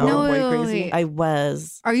crazy But you now. were No, boy wait, wait, crazy. wait. I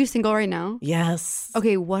was. Are you single right now? Yes.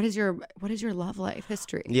 Okay, what is your love life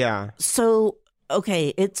history? Yeah. So,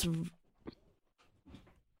 okay, it's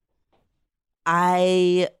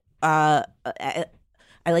I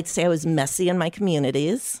I like to say I was messy in my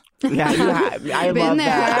communities. Yeah, you have. I Been love there.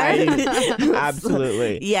 that.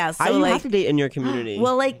 Absolutely. Yeah, so How do you like, have to date in your community?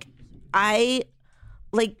 well, I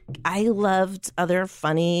loved other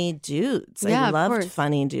funny dudes. Yeah, I of loved course.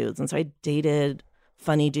 funny dudes, and so I dated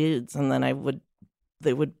funny dudes, and then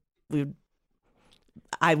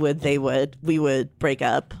we would break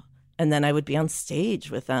up, and then I would be on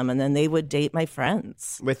stage with them, and then they would date my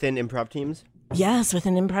friends. Within improv teams? Yes,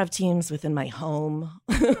 within improv teams, within my home.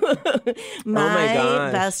 my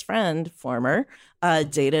gosh. Best friend, former,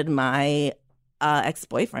 dated my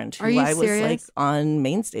ex-boyfriend, who Are you I was like serious? on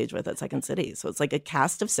main stage with at Second City. So it's like a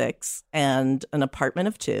cast of 6 and an apartment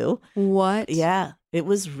of 2. What? Yeah, it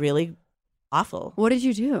was really awful. What did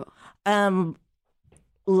you do?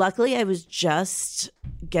 Luckily, I was just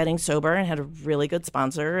getting sober and had a really good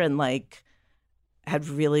sponsor and like had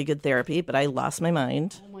really good therapy, but I lost my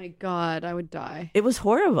mind. Oh my God, I would die. It was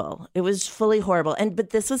horrible. It was fully horrible.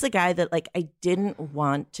 But this was a guy that like I didn't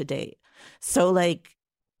want to date. So like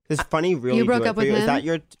Does funny really You broke do it up for with you? Is him? that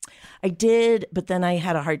your... I did, but then I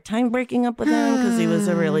had a hard time breaking up with him because he was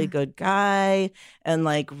a really good guy and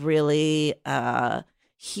like really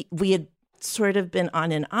we had sort of been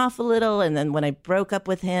on and off a little, and then when I broke up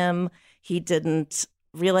with him, he didn't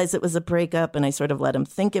realize it was a breakup, and I sort of let him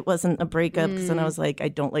think it wasn't a breakup because then I was like, I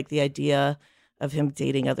don't like the idea of him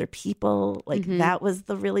dating other people. Like that was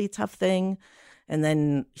the really tough thing. And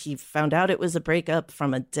then he found out it was a breakup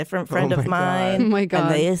from a different friend of mine. Oh my God.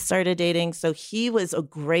 And they started dating. So he was a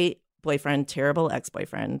great boyfriend, terrible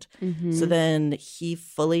ex-boyfriend. So then he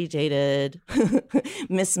fully dated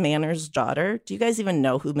Miss Manners' daughter. Do you guys even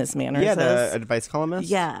know who Miss Manners Yeah, the is? advice columnist?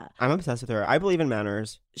 Yeah. I'm obsessed with her. I believe in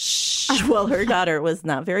manners. Well, her daughter was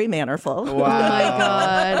not very mannerful. Oh my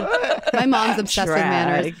God. My mom's obsessed with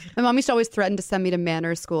manners. Drag. My mom used to always threaten to send me to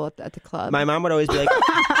manners school at the club. My mom would always be like...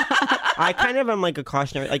 I kind of am like a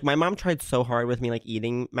cautionary. Like my mom tried so hard with me, like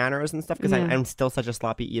eating manners and stuff, because I'm still such a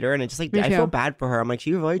sloppy eater, and it's just like Me I too. feel bad for her. I'm like,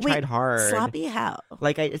 she really Wait, tried hard. Sloppy how?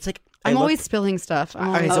 Like it's like I'm I look- always spilling stuff.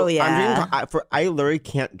 I'm always, Oh, yeah. I'm drinking, I literally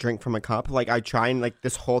can't drink from a cup. Like I try and like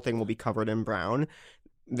this whole thing will be covered in brown.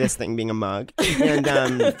 This thing being a mug, and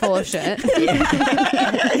full of shit.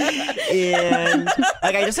 and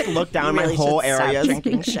like I just like look down You my really whole should stop areas.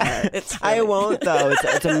 drinking shit. It's I really- won't though.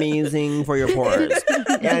 It's amazing for your pores,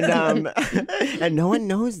 and no one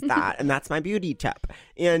knows that, and that's my beauty tip.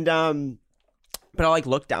 And but I'll like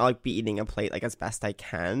look down, like be eating a plate like as best I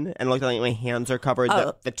can, and look down, like my hands are covered,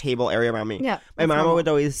 the table area around me. Yeah, my that's mom normal. would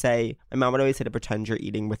always say to pretend you're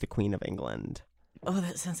eating with the Queen of England. Oh,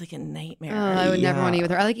 that sounds like a nightmare. Oh, I would never Yeah. want to eat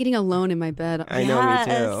with her. I like eating alone in my bed. I know, me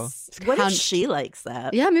too. Yes. What Con- if she likes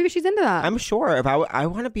that? Yeah, maybe she's into that. I'm sure if I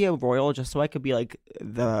want to be a royal just so I could be like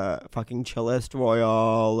the fucking chillest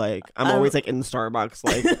royal. Like I'm always like in Starbucks,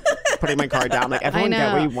 like putting my card down. Like I everyone know.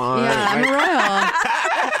 get what you want. Yeah, I'm a royal.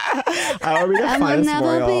 I want to be the I will funnest never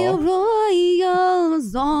royal. be a royal.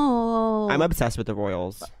 So. I'm obsessed with the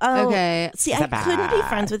royals. Oh, Okay. See, Is I that couldn't be bad?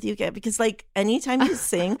 friends with you, Kit, because like anytime you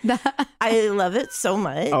sing, I love it so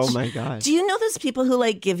much. Oh my god. Do you know those people who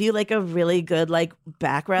like give you like a really good like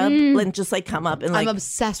back rub and just like come up and like, I'm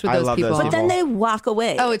obsessed with I those love those people. but then they walk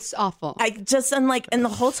away. Oh, it's awful. I just am like, and the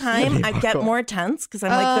whole time I get more tense because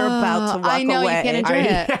I'm like they're about to walk I know away. you can't enjoy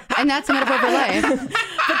it, and that's a metaphor for life.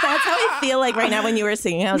 But that's how I feel like right now when you were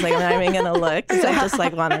singing. I was like, I'm not even gonna look because I just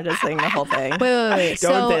like wanted to sing the whole thing. Wait.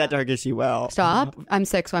 Don't So say that to her because she will. stop. I'm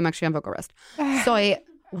sick, so I'm actually on vocal rest. So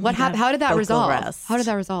what happened? How did that Vocal resolve? rest. How did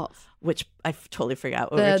that resolve? Which I totally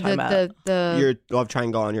forgot what we were talking about. Your love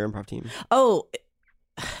triangle on your improv team. Oh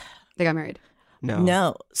They got married.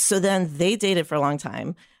 no! So then they dated for a long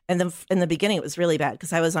time, and then in the beginning it was really bad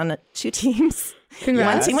because I was on 2 teams.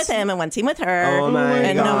 Congrats. One team with him and one team with her. Oh my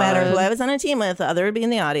and no God. matter who I was on a team with, the other would be in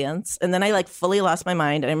the audience. And then I like fully lost my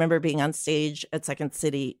mind. And I remember being on stage at Second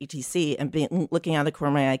City ETC and looking out of the corner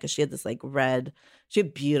of my eye because she had this like she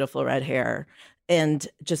had beautiful red hair. And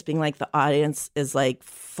just being like, the audience is like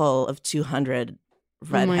full of 200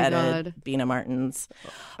 redheaded God. Bina Martins.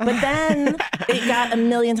 But then it got a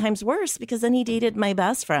million times worse because then he dated my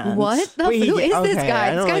best friend. What? Wait, Who is this okay, guy? I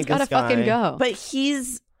This don't guy's like gotta this guy. fucking go. But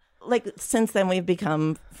he's like, since then we've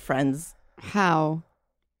become friends. How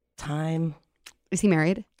Time. is he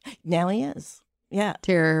married Now he is. Yeah.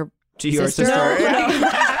 to your To your Sister?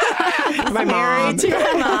 sister. My mom. Married to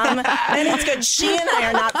my mom. And it's good. She and I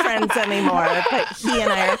are not friends anymore, but he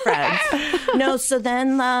and I are friends. No, so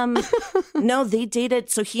then, no, they dated.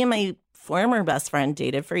 So he and my former best friend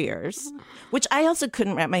dated for years, which I also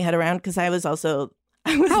couldn't wrap my head around because I was How the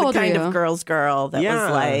old are kind you? of girl's girl that Yeah.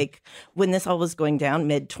 was like, when this all was going down,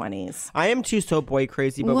 mid-20s. I am too so boy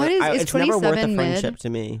crazy, but What is it's never worth a 27 mid? friendship to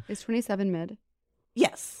me. Is 27 mid?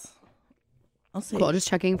 Yes. I'll say. Cool. Just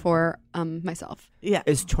checking for myself. Yeah.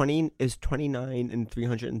 Is 29 and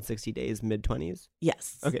 360 days mid-20s?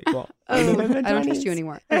 Yes. Okay, cool. I don't trust you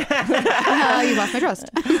anymore. You lost my trust.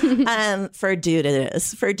 For a dude, it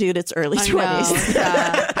is. For a dude, it's early I know. 20s.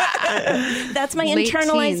 That's my Late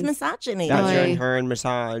internalized teens. misogyny. That's your Oy. intern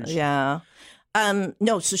massage. Yeah.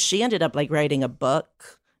 No, so she ended up like writing a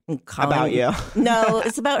book and calling About you. No,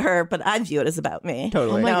 it's about her, but I view it as about me.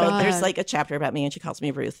 Totally. Oh my no, God. there's like a chapter about me and she calls me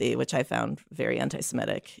Ruthie, which I found very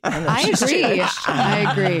anti-Semitic. even though I she's agree. Jewish.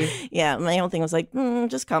 I agree. Yeah, my whole thing was like,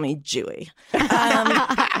 just call me Jewy.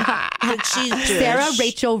 But she's Jewish. Sarah,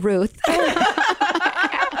 Rachel, Ruth.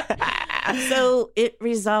 So it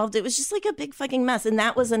resolved. It was just like a big fucking mess. And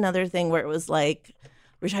that was another thing where it was like,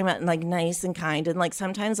 we're talking about like nice and kind. And like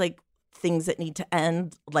sometimes like things that need to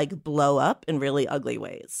end like blow up in really ugly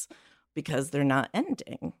ways because they're not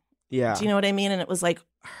ending. Yeah. Do you know what I mean? And it was like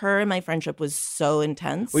her and my friendship was so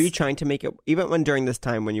intense. Were you trying to make it, even when during this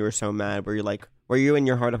time when you were so mad, were you in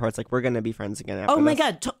your heart of hearts like, we're going to be friends again after Oh my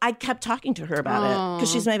this? God. I kept talking to her about it because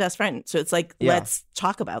Aw. she's my best friend. So it's like, Yeah. let's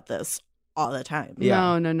talk about this all the time.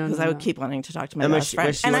 Yeah. No. Because I would keep wanting to talk to my And best friend.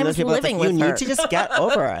 was she And one I of was those people that's living like, with you her. need to just get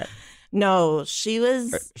over it? No, she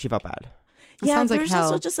was. Or she felt bad. That Yeah, sounds like there's hell.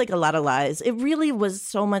 also just like a lot of lies. It really was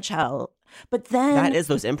so much hell. But then That is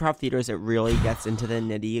those improv theaters. It really gets into the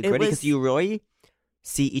nitty gritty was- because you really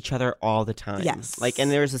see each other all the time. Yes. Like, and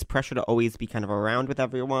there's this pressure to always be kind of around with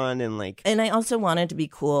everyone and like. And I also wanted to be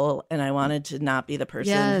cool, and I wanted to not be the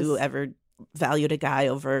person Yes. who ever valued a guy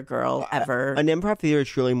over a girl ever. An improv theater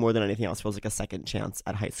truly more than anything else feels like a second chance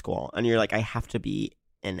at high school. And you're like, I have to be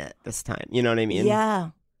in it this time. You know what I mean?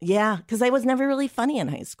 Yeah, because I was never really funny in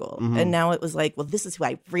high school, Mhm. and now it was like, well, this is who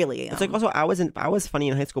I really am. It's like also I was funny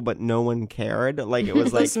in high school, but no one cared. Like it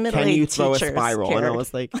was like, Those can middle-aged you throw a teachers spiral? And I cared.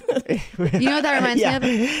 was like, You know what that reminds Yeah.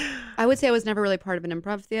 me of? I would say I was never really part of an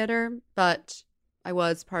improv theater, but I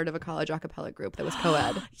was part of a college a cappella group that was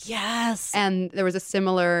co-ed. yes. And there was a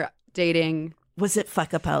similar dating. Was it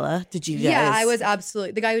fuckapella? Did you guys? Yeah, I was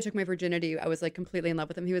absolutely the guy who took my virginity. I was like completely in love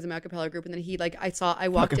with him. He was in my a cappella group, and then he like I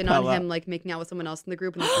walked in on Fuckapella. him like making out with someone else in the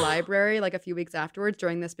group in this library like a few weeks afterwards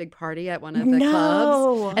during this big party at one of the No.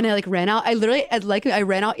 clubs. And I like ran out. I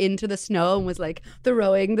ran out into the snow and was like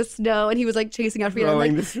throwing the snow, and he was like chasing after me. And I'm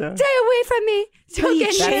Throwing like, the snow. stay away from me! Don't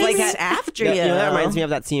get That's me! like that- after you. You know, that reminds me of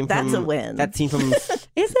that scene from That's a win. That scene from Is it?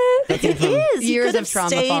 that scene It from is. He Years could of have trauma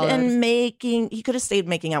stayed followed. and making. He could have stayed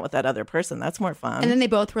making out with that other person. That's more fun. And then they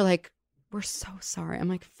both were like, "We're so sorry." I'm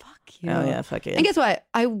like, "Fuck you." oh yeah, fuck it. And guess what?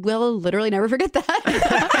 I will literally never forget that.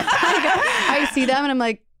 I see them and I'm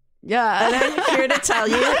like, And yeah. I'm here to tell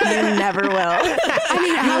you, you never will. I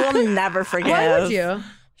mean, how- you will never forgive. Why would you?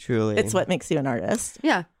 truly. It's what makes you an artist.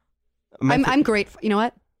 Yeah. I'm grateful. You know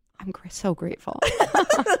what? I'm so grateful.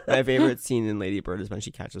 my favorite scene in Lady Bird is when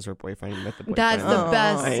she catches her boyfriend with the boyfriend. That's the Oh,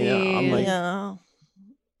 best I know. I'm scene. like- Yeah.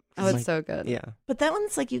 Oh, it's like- so good. Yeah, But that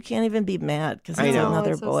one's like you can't even be mad because I it's know.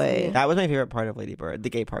 another It's so boy. sweet. that was my favorite part of Lady Bird, the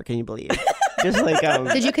gay part. Can you believe? Just like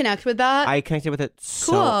Did you connect with that? I connected with it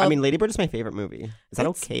so. Cool. I mean, Lady Bird is my favorite movie. Is that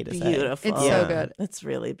It's okay to say? beautiful. It's Yeah. so good. It's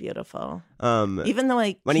really beautiful. Um, Even though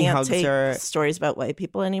I when he can't hugs take her- stories about white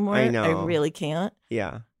people anymore, I know. I really can't.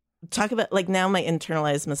 yeah. Talk about like now my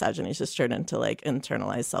internalized misogyny has just turned into like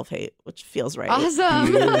internalized self-hate, which feels right. Awesome.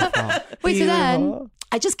 Beautiful. Wait, so then Beautiful.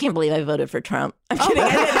 I just can't believe I voted for Trump. I'm kidding.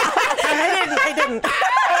 I didn't.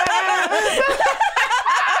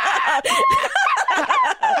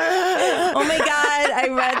 Oh my God. I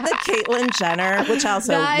read the Caitlyn Jenner, which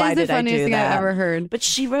also, that why is the did I funniest do thing that? I've ever heard. But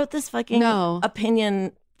she wrote this fucking No.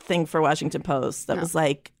 opinion thing for Washington Post that No. was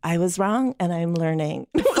like, I was wrong and I'm learning.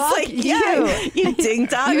 It was Fuck like, yeah, you ding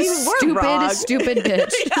dong. You were wrong. stupid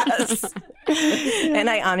bitch. Yes. And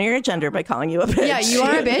I honor your gender by calling you a bitch. Yeah, you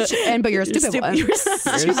are a bitch, but you're a stupid one. You're a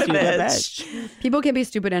stupid stupid bitch. People can be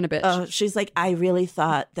stupid and a bitch. Oh, she's like, I really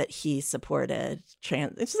thought that he supported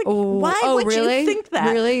trans. It's like, Oh, why oh, would really? you think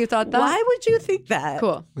that? Really? You thought that? Why would you think that?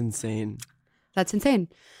 Cool. Insane. That's insane.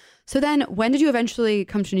 So then when did you eventually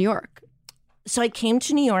come to New York? So I came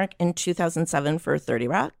to New York in 2007 for 30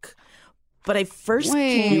 Rock. But I first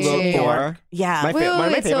Wait. came You to wrote New for? York. Yeah. One of my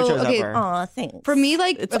wait, favorite so, shows okay, ever. Aw, thanks. For me,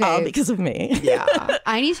 like, it's okay. all because of me. Yeah.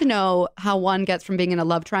 I need to know how one gets from being in a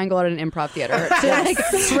love triangle at an improv theater to like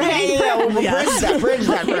Bridge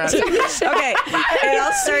that. Okay. It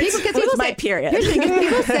all starts People with my say- period. Here's the thing, 'cause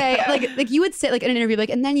people say like you would say like in an interview like,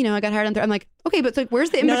 and then I got hired on there. I'm like, okay, but so, like, where's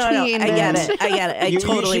the in No, between? I get it. I get it. I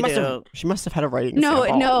totally she must do. Have, she must have had a writing No,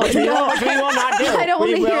 sample. no, Which we no. will not do. I don't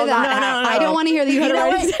want We to hear will that. not. No. I don't want to hear that you had You a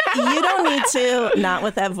know writing. what? You don't need to, not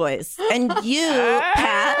with that voice. And you,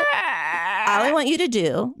 Pat, all I want you to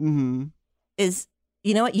do Mm-hmm. is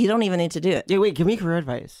you know what? You don't even need to do it. Yeah, wait, give me career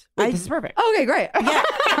advice. Wait, this is perfect. Okay, great. Yeah.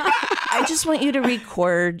 I just want you to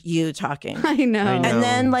record you talking. I know. I know. And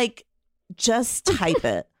then like just type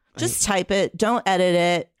it. Just type it. Don't edit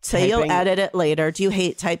it. Say you'll Typing- edit it later. Do you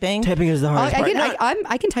hate typing? Typing is the hardest part.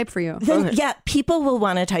 I can type for you. Then, Okay. yeah, people will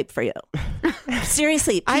want to type for you.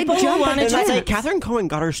 Seriously, people will jump want to And type. that's like Catherine Cohen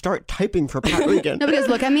got her start typing for Pat Regan. No, because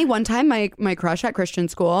look at me. One time, my crush at Christian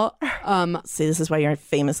school See, this is why you're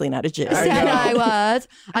famously not a Jew. said I was.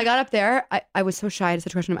 I got up there. I was so shy to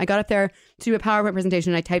such a question. I got up there to do a PowerPoint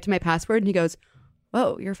presentation. And I typed my password, and he goes,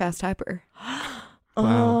 "Whoa, you're a fast typer."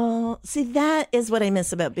 Oh, see, that is what I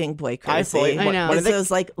miss about being boy crazy. I know. One of It's the, those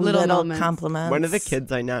like little little moments. compliments. one of the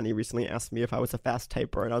kids I nanny recently asked me if I was a fast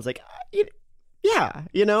typer, and I was like, yeah,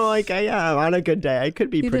 you know, like I am on a good day. I could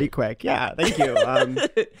be pretty quick. Yeah, thank you. And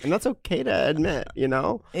that's okay to admit, you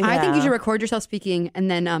know. I think you Yeah. should record yourself speaking and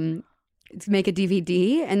then make a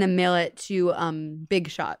DVD and then mail it to Big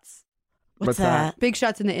Shots. What's that? that? Big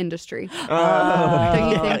Shots in the industry. Oh. Don't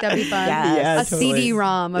you think that'd be fun? Yes. Yeah, A totally.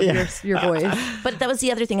 CD-ROM of your voice. But that was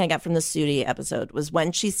the other thing I got from the Sudi episode was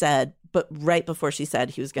when she said, but right before she said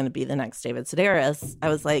he was going to be the next David Sedaris, I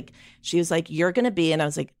was like, she was like, you're going to be, and I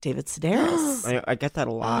was like, David Sedaris. I get that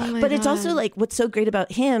a lot. Oh my But it's also God. like what's so great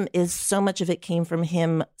about him is so much of it came from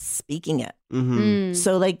him speaking it. Mm-hmm.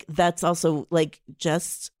 So like that's also like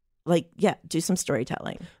just like yeah, do some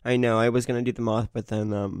storytelling. I know. I was gonna do the moth, but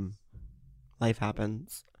then life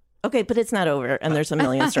happens. Okay, but it's not over, and there's a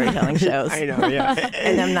million storytelling shows. I know. Yeah.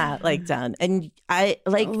 And I'm not like done. And I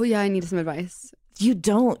like Oh yeah, I need some advice. you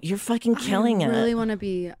don't. You're fucking killing I really it. want to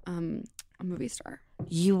be a movie star.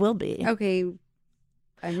 You will be. Okay,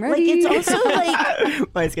 I'm Like ready. it's also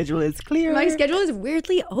like My schedule is clear. my schedule is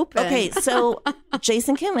weirdly open. okay. So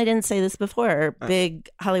Jason Kim, I didn't say this before. Big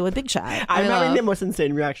Hollywood big shot. I'm I having love- the most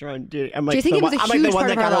insane reaction around dude. I'm like Jason the Kim one, was a I'm like huge the one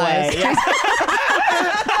part that of our got away. lives. Yeah.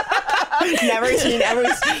 Never seen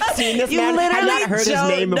this You man. Had literally not heard his don't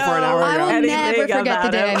name before an know. hour I ago. will Anything never forget the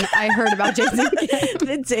about day him. I heard about Jason Kim.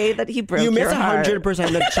 The day that he broke You miss your heart.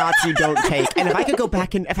 100% of shots you don't take. And if I could go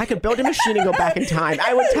back and if I could build a machine and go back in time,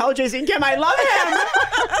 I would tell Jason Kim I love him.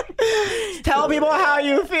 Tell people how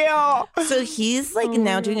you feel. So he's like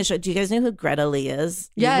now doing a show. Do you guys know who Greta Lee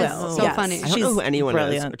is? You Yes, will. so funny. I don't She's know who anyone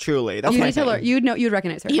brilliant. is. Truly, that's You my need to thing. learn. You'd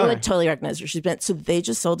recognize her. You would totally recognize her. She's been so they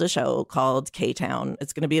just sold a show called K Town.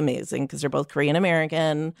 It's going to be amazing because they're both Korean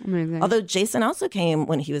American. Amazing. Although Jason also came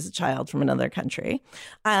when he was a child from another country,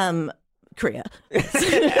 Korea. I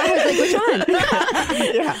was like, which one?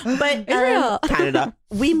 Yeah. But Israel. Canada.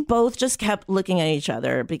 we both just kept looking at each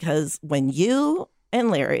other because when you and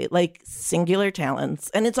Larry like singular talents,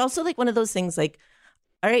 and it's also like one of those things like,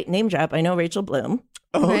 all right, name drop. I know Rachel Bloom.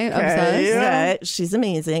 Okay, obsessed. yeah. She's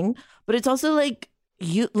amazing. But it's also like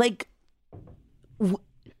you like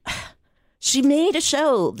she made a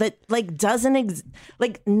show that like doesn't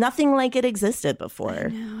like nothing like it existed before.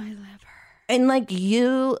 No, I love her. And like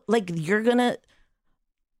you like you're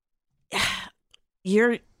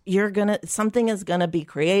gonna something is gonna be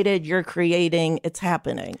created. You're creating. It's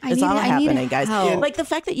happening. I It's need- all I need happening, guys. help. Like the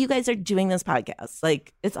fact that you guys are doing this podcast,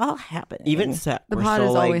 like it's all happening. Even set, The we're pod still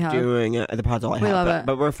is all we like have. doing it. The pod's all I We have, love but, it.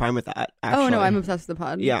 but we're fine with that. Actually. Oh no, I'm obsessed with the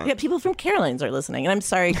pod. Yeah. yeah, people from Caroline's are listening, and I'm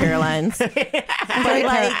sorry, Caroline's. Sorry, But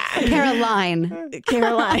like Caroline.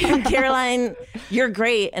 Caroline, you're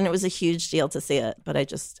great, and it was a huge deal to see it. But I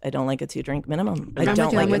don't like a 2-drink minimum. I I'm don't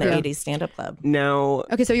with you, like I'm an with you. 80s stand-up club. Now,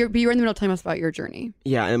 Okay, so you're in the middle of telling us about your journey.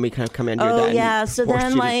 yeah, and we kind of come into Oh that. and yeah, so force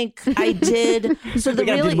then you to- like I did. So the we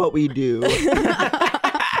gotta really do what we do. So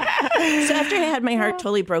after I had my heart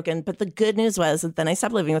totally broken, but the good news was that then I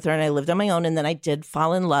stopped living with her and I lived on my own, and then I did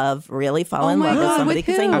fall in love, really fall Oh in my love with God, somebody with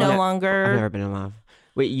because I who? no I've never longer been in love.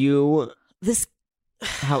 Wait, you? this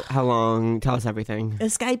How long? Tell us everything.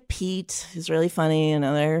 this guy Pete, who's really funny,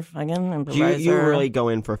 another fucking Do you improviser. really go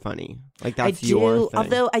in for funny? Like I that's do, your thing.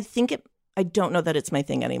 although I don't know that it's my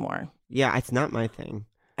thing anymore. Yeah, it's not my thing.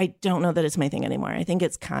 I don't know that it's my thing anymore. I think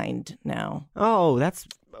it's kind now. Oh, that's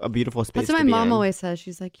a beautiful space. That's what to my be mom in. always says.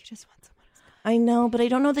 She's like, you just want someone. I know, but I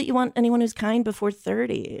don't know that you want anyone who's kind before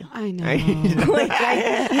 30. I know. Like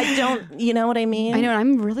I don't, you know what I mean? I know. And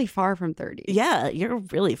I'm really far from 30. Yeah, you're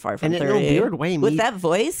really far from And in 30. a weird way, with me- that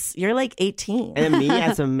voice, you're like 18. And me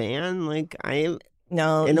as a man, like I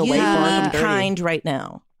No, in a you way far from need 30. kind right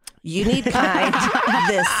now. You need kind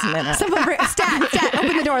this minute. Someone bring, stat,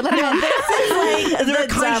 open the door. Let him in. This is like Is there a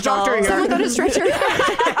the kind devil. doctor here? Someone go to stretcher.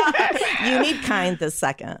 You need kind this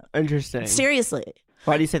second. interesting. Seriously.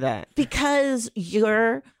 Why do you say that? Because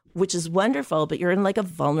you're, which is wonderful, but you're in like a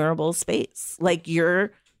vulnerable space. Like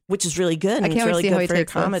you're which is really good. And can't it's wait to really see how good he for your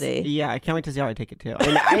takes this. comedy. Yeah, I can't wait to see how I take it too.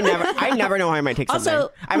 And I never know how I might take something.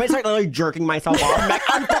 Also- I might start literally jerking myself off. I'm like,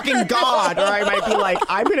 I'm fucking God. Or I might be like,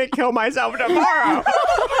 I'm going to kill myself tomorrow.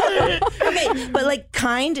 Okay, but like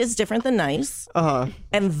kind is different than nice,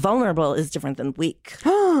 and vulnerable is different than weak.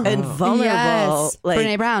 And vulnerable, Yes. like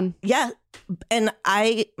Brene Brown. yeah. And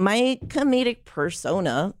my comedic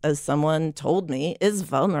persona, as someone told me, is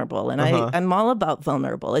vulnerable, and I'm all about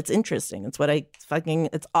vulnerable. It's interesting. It's what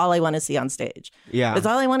it's all I want to see on stage. Yeah. It's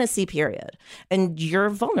all I want to see. Period. And you're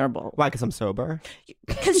vulnerable Why? Because I'm sober?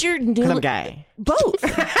 because you're Because new. I'm gay. Both.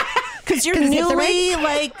 Because you're 'Cause his hips are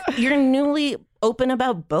newly you're newly open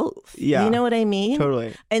about both. Yeah. You know what I mean?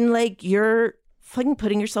 Totally. And like you're fucking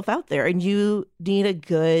putting yourself out there, and you need a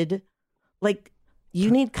good, like, you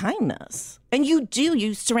need kindness, and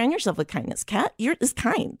you surround yourself with kindness. Kat, you're is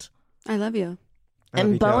kind. I love you.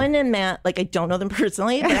 And Bowen and Matt, like, I don't know them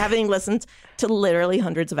personally, but having listened to literally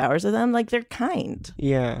hundreds of hours of them, like, they're kind.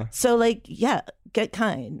 Yeah. So like, yeah, get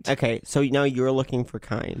kind. Okay, so now you're looking for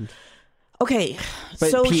kind. Okay, But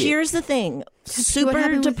so Pete- here's the thing. Super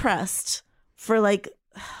happened with- depressed for like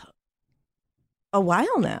a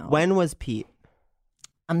while now. When was Pete?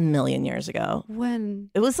 A million years ago. When?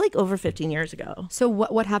 It was like over 15 years ago. So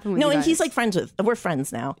what happened with No, you and he's guys? like we're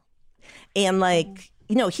friends now. And like,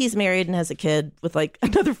 you know, he's married and has a kid with like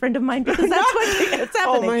another friend of mine because that's what it's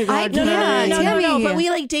happening. Oh my God, I No, no, no, can't. no, no, no. Tammy. But we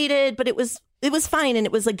like dated, but it was fine, and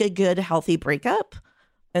it was like a good, healthy breakup.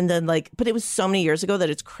 And then like, but it was so many years ago that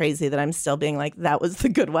it's crazy that I'm still being like, that was the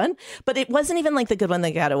good one. But it wasn't even like the good one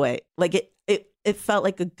that got away. Like it felt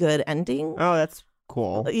like a good ending. Oh, that's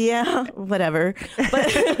cool. Yeah, whatever.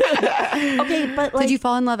 But okay, but like Did you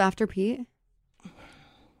fall in love after Pete?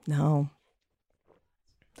 no.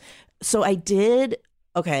 So I did.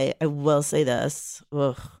 Okay, I will say this.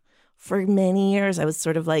 Ugh. For many years, I was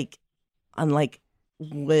sort of like,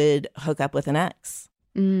 would hook up with an ex,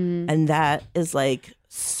 and that is like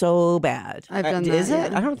so bad. I've done that. Is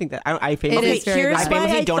it? yeah. I don't think that. I famously, It is very here's I bad. why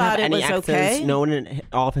famously I don't have thought it any was exes. okay. No one in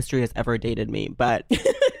all of history has ever dated me, but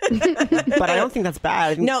but I don't think that's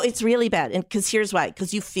bad. I think- No, it's really bad. And because here's why.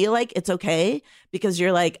 Because you feel like it's okay because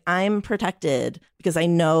you're like, I'm protected because I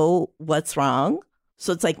know what's wrong.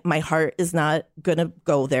 So it's like my heart is not going to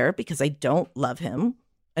go there because I don't love him.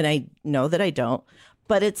 And I know that I don't.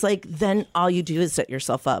 But it's like, then all you do is set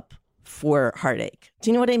yourself up for heartache. Do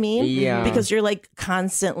you know what I mean? Yeah. Because you're like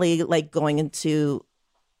constantly like going into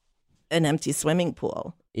an empty swimming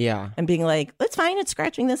pool Yeah. and being like, it's fine, it's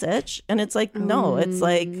scratching this itch. And it's like, no, it's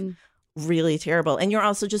like really terrible. And you're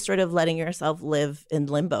also just sort of letting yourself live in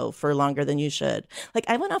limbo for longer than you should. Like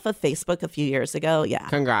I went off of Facebook a few years ago. Yeah.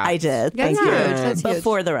 Congrats. I did. That's Thank huge. you. That's huge.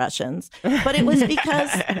 Before the Russians. But it was because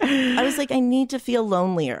I was like, I need to feel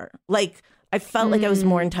lonelier. Like I felt like I was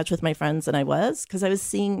more in touch with my friends than I was because I was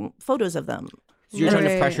seeing photos of them. So you're trying to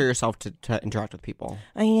Right. pressure yourself to interact with people.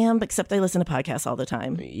 I am, except I listen to podcasts all the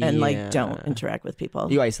time and like Yeah. don't interact with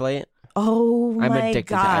people. You isolate? Oh I'm my addicted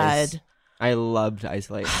God. to ice. I love to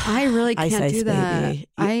isolate. I really Ice can't Ice do that. Baby.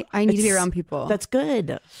 I need to be It's- around people. That's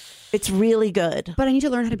good. It's really good. but I need to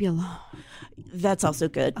learn how to be alone. That's also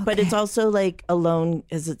good. But it's also like alone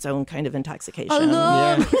is its own kind of intoxication.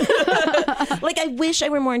 Alone. Yeah. Like I wish I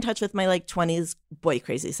were more in touch with my like 20s boy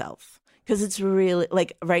crazy self. Because it's really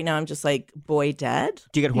like right now I'm just like boy dead.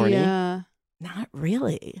 Do you get horny? Yeah, Not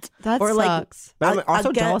really. that Or, like, sucks. But I'm I'll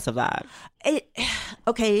also get- jealous of that. It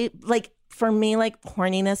okay, like for me, like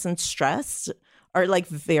horniness and stress are like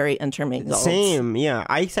very intermingled. Same, yeah.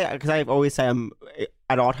 I say because I always say I'm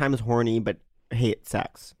at all times horny, but hate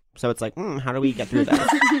sex. So it's like, how do we get through that?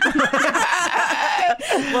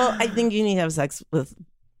 Well, I think you need to have sex with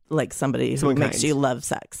like somebody who Someone makes kind. you love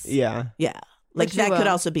sex. Yeah. Yeah. Like Which you that could will.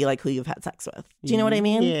 also be like who you've had sex with. Do you know what I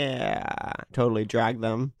mean? Yeah, totally drag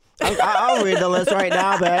them. I'll read the list right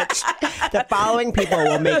now, bitch. The following people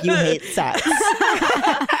will make you hate sex.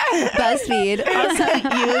 BuzzFeed.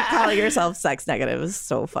 Also, you calling yourself sex negative is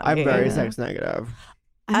so funny. I'm very sex negative.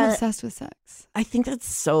 I'm obsessed with sex. I think that's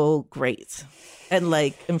so great and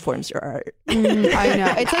like informs your art. I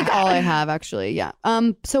know. It's like all I have actually. Yeah.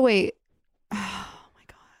 So wait. Oh my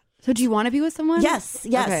god. So do you want to be with someone? Yes,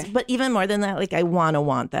 yes. Okay. But even more than that, like I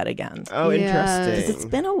want that again. Oh, Yes. interesting. Because it's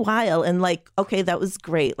been a while and like, okay, that was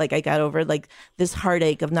great. Like I got over like this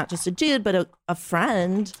heartache of not just a dude, but a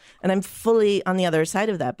friend. And I'm fully on the other side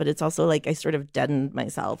of that. But it's also like I sort of deadened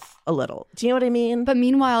myself a little. Do you know what I mean? But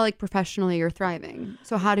meanwhile, like professionally, you're thriving.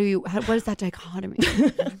 So what is that dichotomy?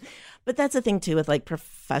 But that's the thing too with like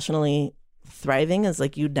professionally thriving is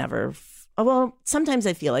like you never. Well, sometimes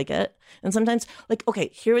I feel like it, and sometimes like okay,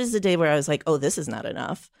 here was the day where I was like, oh, this is not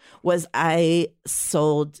enough. Was I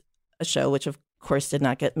sold a show, which of course, did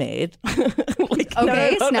not get made. Like,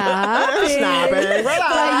 Okay, snap. Snapping.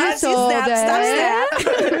 But you sold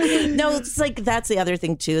it. No, it's like that's the other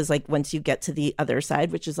thing too. Is like once you get to the other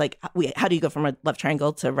side, which is like, how do you go from a left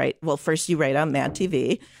triangle to right? Well, first you write on Mad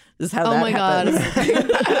TV. This is how Oh that my happens.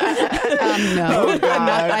 God. No,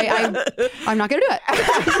 I'm not gonna do it.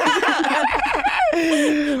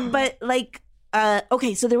 But like,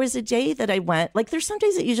 okay, so there was a day that I went. Like, there's some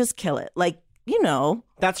days that you just kill it. Like, you know.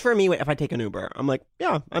 That's for me if I take an Uber. I'm like,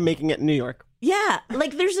 yeah, I'm making it in New York. Yeah,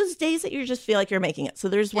 like there's those days that you just feel like you're making it. So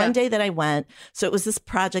there's one day that I went. So it was this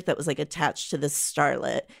project that was like attached to this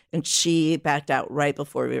starlet, and she backed out right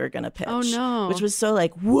before we were going to pitch. Oh, no. Which was so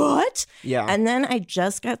like, what? Yeah. And then I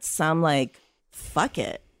just got some like, fuck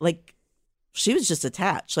it. Like, she was just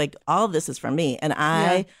attached. Like, all of this is from me. And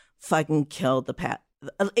I fucking killed the pat.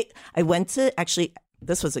 I went to, actually,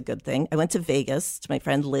 this was a good thing. I went to Vegas to my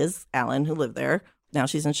friend Liz Allen, who lived there. Now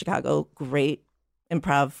she's in Chicago. Great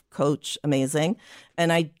improv coach, amazing.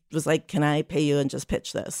 And I was like, can I pay you and just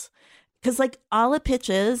pitch this? Because like all it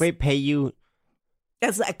pitches Wait, pay you?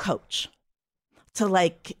 as a coach to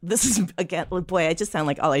like, this is again, boy, I just sound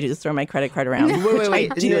like all I do is throw my credit card around.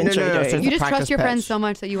 Wait. I do enjoy doing. So it's You a just practice trust your friend pitch. so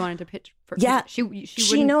much that you wanted to pitch for. Yeah, she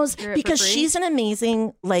she knows hear it for because free? she's an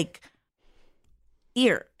amazing like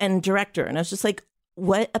ear and director. And I was just like,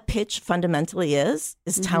 what a pitch fundamentally is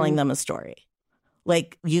telling them a story.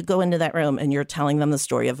 Like you go into that room and you're telling them the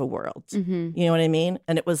story of a world. You know what I mean?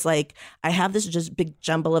 And it was like, I have this just big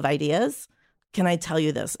jumble of ideas. Can I tell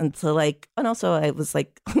you this? And so like, and also I was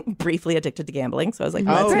like briefly addicted to gambling. So I was like,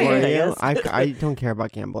 Oh, let's were hear it, I you? guess. I don't care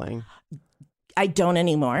about gambling. I don't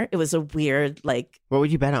anymore. It was a weird like, What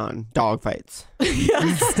would you bet on? Dog fights.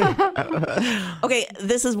 okay,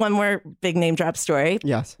 this is one more big name drop story.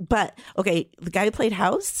 Yes. But okay, the guy who played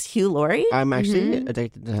House, Hugh Laurie. I'm actually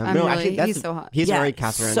addicted to him. I'm no, really- actually, that's, he's so hot. He's very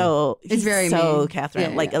Catherine. So he's very so mean.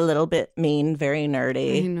 Catherine, Yeah, like yeah. a little bit mean, very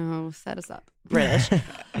nerdy. I know. Set us up. British.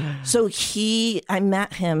 So I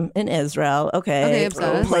met him in Israel. Okay. Okay,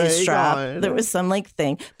 obsessed. Place Oh my drop. God. There was some like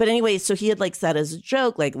thing. But anyway, so he had like said as a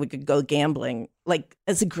joke, like we could go gambling, like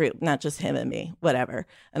as a group, not just him and me, whatever.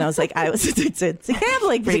 And I was like, I was addicted to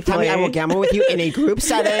gambling He's like, Tami, I will gamble with you in a group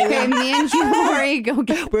setting. Okay, me and Hugh Laurie go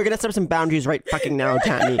get. We're gonna set up some boundaries right fucking now,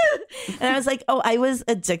 Tami. And I was like, oh, I was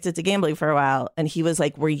addicted to gambling for a while. And he was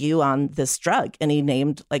like, were you on this drug? And he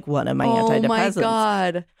named like one of my Oh antidepressants. my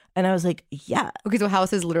God. And I was like, yeah. Okay, so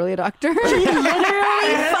House is literally a doctor. He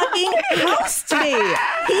literally fucking housed me.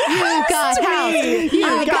 You got house.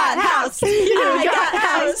 I got house. I got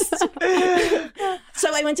house. So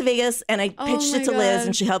I went to Vegas and I pitched my it to Liz God.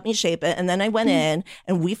 and she helped me shape it. And then I went in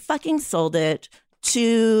and we fucking sold it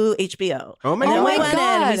to HBO. Oh my and then God. we went in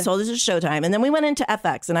God. and we sold it to Showtime. And then we went into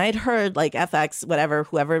FX. And I had heard like FX,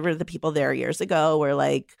 whoever were the people there years ago were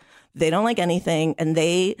like, they don't like anything. And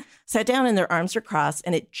they sat down and their arms were crossed.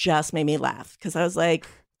 And it just made me laugh because I was like,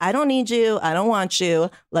 I don't need you. I don't want you.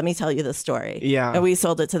 Let me tell you the story. Yeah. And we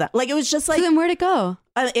sold it to that. Like, it was just like, So then where'd it go?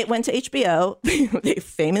 it went to HBO. They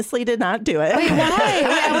famously did not do it. Wait, why? Wait,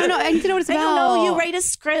 I want to know. I need to know what it's I about. don't know. You write a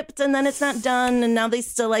script and then it's not done. And now they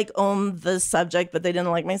still like own the subject, but they didn't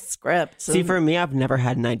like my script. See, for me, I've never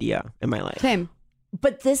had an idea in my life. Same.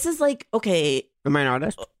 But this is like, okay, Am I an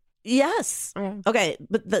artist? yes. Okay.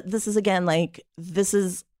 But this is again, like, this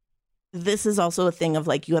is also a thing of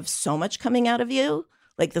like, you have so much coming out of you.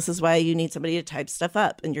 Like, this is why you need somebody to type stuff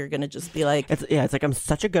up and you're going to just be like, It's like I'm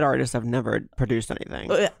such a good artist. I've never produced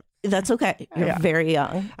anything. that's okay. You're very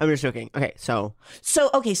young. I'm just joking. Okay, so So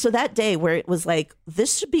that day where it was like,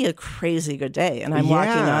 this should be a crazy good day. And I'm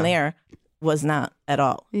walking Yeah. on air was not at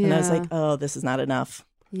all. And I was Yeah. like, oh, this is not enough.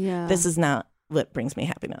 Yeah. This is not what brings me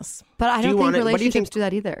happiness. But I Do you don't think wanna- what do you relationships think- do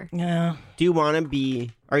that either. Yeah. do you want to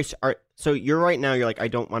be? So you're right now. You're like, I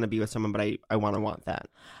don't want to be with someone, but I want that.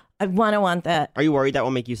 I want that. Are you worried that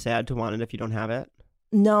will make you sad to want it if you don't have it?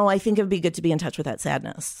 No, I think it would be good to be in touch with that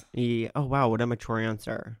sadness. Yeah. Oh wow, what a mature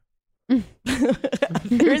answer.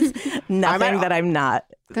 There's nothing that I'm not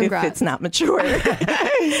Congrats. if it's not mature.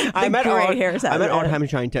 I'm at gray all hairs out I'm of at all it. time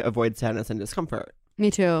trying to avoid sadness and discomfort.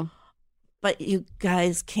 Me too. But you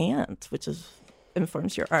guys can't, which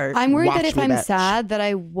informs your art. I'm worried that Watch if me, I'm bitch. sad, that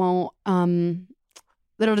I won't.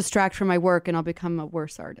 That'll distract from my work, and I'll become a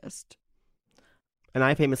worse artist. And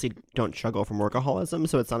I famously don't struggle from workaholism,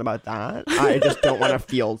 so it's not about that. I just don't want to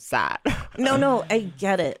feel sad. No, I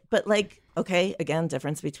get it. But like, okay, again,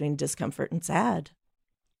 difference between discomfort and sad,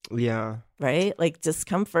 Yeah. right? Like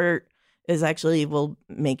discomfort is actually will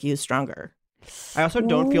make you stronger. I also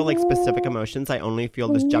don't feel like specific emotions. I only feel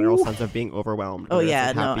this general sense of being overwhelmed. Oh, whether it's, yeah,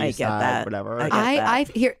 like, no, happy, I get sad, that. whatever. I get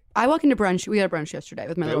that. Here, I walk into brunch. We had a brunch yesterday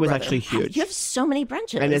with my It little was brother. actually huge. You have so many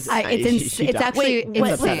brunches. And It's she died. actually Wait,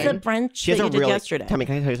 what's insane. the brunch She has that a you did really. yesterday? Tami,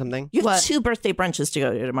 can I tell you something? You have What? 2 birthday brunches to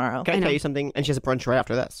go to tomorrow. Can I know. tell you something? And she has a brunch right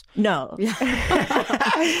after this. No. Can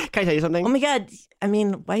I tell you something? Oh my God. I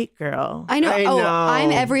mean, white girl. I know. I Oh, know.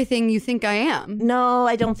 I'm everything you think I am, No,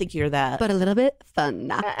 I don't think you're that. but a little bit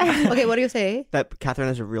fun. Okay, what do you say? That Catherine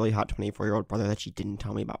has a really hot 24-year-old brother that she didn't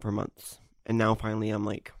tell me about for months. And now finally I'm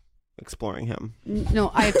like exploring him.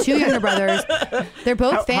 No, I have 2 younger brothers. They're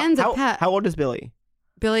both fans of Pat. How old is Billy?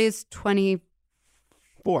 Billy's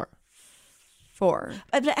 24. 4.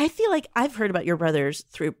 But I feel like I've heard about your brothers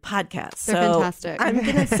through podcasts. They're so fantastic. I'm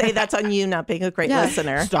going to say that's on you not being a great Yeah.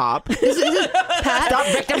 listener. Stop. Pat, Stop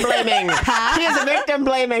victim blaming. She is victim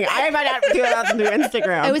blaming. I found out through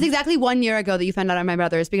Instagram. it was exactly 1 year ago that you found out on my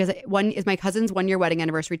brothers because one is my cousin's 1 year wedding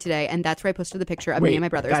anniversary today, and that's where I posted the picture of me Wait, and my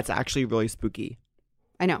brothers. that's actually really spooky.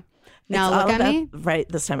 I know. Now It's look all at about me. right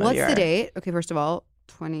this time of What's year. the date? Okay, first of all,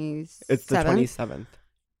 27th. It's the 27th.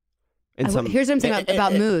 Here's what I'm saying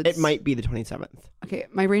about moods. It might be the 27th. Okay,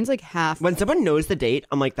 my brain's like half. When someone knows the date,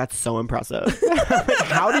 I'm like, that's so impressive. Like,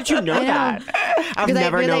 how did you know I know. that? I've Because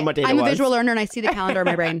never known what date I'm it was. a visual learner and I see the calendar in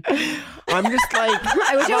my brain. I'm just like,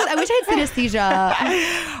 I wish I had synesthesia.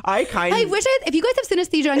 I kind I of, wish if you guys have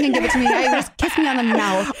synesthesia and can give it to me, just kiss me on the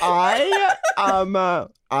mouth.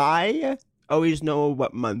 I always know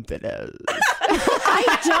what month it is.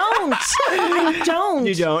 I don't.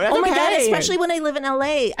 You don't? That's Oh my God, okay. especially when I live in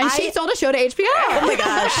LA. And she sold a show to HBO. Oh my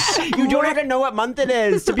gosh. You don't have to know what month it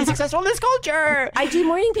is to be successful in this culture. I do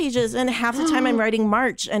morning pages, and half the time I'm writing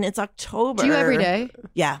March, and it's October. Do you every day?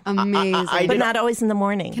 Yeah. Amazing. I but did- not always in the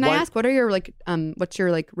morning. Can I ask what are your what's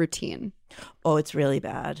your routine? Oh, it's really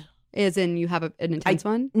bad. Is in you have an intense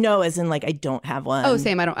one? No, as in like I don't have one. Oh,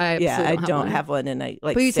 same. I Yeah, I absolutely don't have one, and I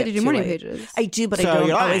like. But you said sit you do too morning late. pages. I do, but So I don't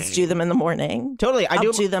you're always lying. do them in the morning. Totally. I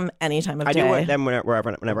I'll do them any time of I day. do them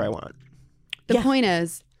whenever I want. The Yeah. point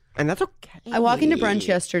is, And that's okay. I walk into brunch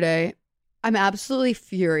yesterday. I'm absolutely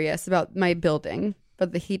furious about my building,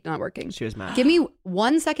 but the heat not working. She was mad. Give me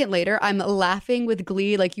 1 second later, I'm laughing with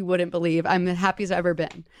glee like you wouldn't believe. I'm the happiest I've ever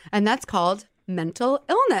been. And that's called mental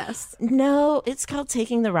illness. No, it's called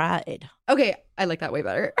taking the ride. Okay, I like that way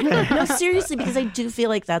better. No, seriously, because I do feel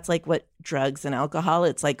like that's like what drugs and alcohol.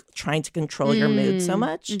 It's like trying to control your mood so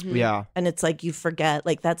much, Yeah. and it's like you forget.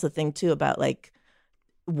 Like that's the thing too about like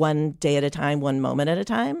one day at a time, one moment at a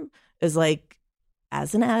time. Is like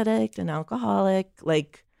as an addict, an alcoholic,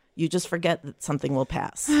 like you just forget that something will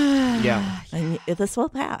pass, Yeah. and this will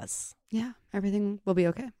pass. Yeah, everything will be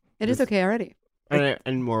okay. It is okay already.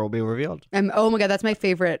 And more will be revealed. Oh my God, that's my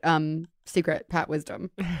favorite secret, Pat Wisdom.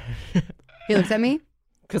 He looks at me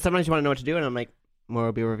Because sometimes you want to know what to do, and I'm like, more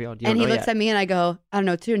will be revealed. You and don't he know looks yet. at me and I go, I don't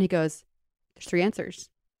know too. And he goes, there's 3 answers.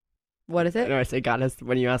 What is it? No, I say God has,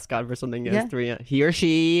 when you ask God for something, he Yeah. has 3. He or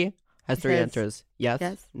she has 3 Says answers. Yes.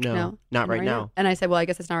 Yes. No. Not right now. And I said, well, I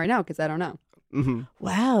guess it's not right now because I don't know. Mm-hmm.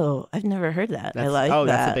 Wow, I've never heard that. I like that.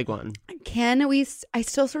 That's a big one. Can we? I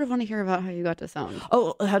still sort of want to hear about how you got to sound.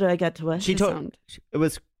 Oh, how do I get to what? She To told sound. it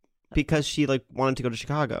was because she like wanted to go to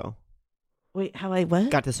Chicago. Wait, how I what?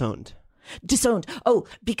 Got disowned. Disowned. Oh,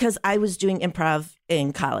 because I was doing improv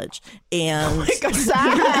in college, and Got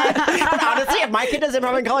sad. But honestly, if my kid does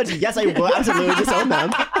improv in college, yes, I will absolutely disown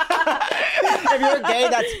them. If you're gay,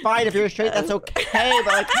 that's fine. If you're straight, that's okay.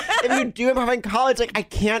 But like, if you do improv in college, like, I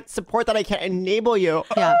can't support that. I can't enable you.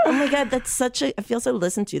 Yeah. oh my god, that's such a. I feel so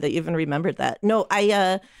listened to that you even remembered that. No,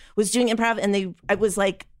 I was doing improv, and I was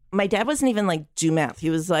like, my dad wasn't even like do math. He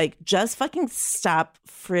was like, just fucking stop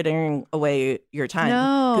frittering away your time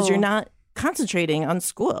because you're No. not concentrating on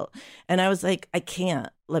school. And I was like, I can't.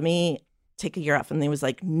 Let me take a year off. And he was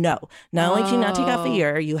like, no, not only can you not take off a Oh.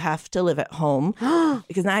 year, you have to live at home.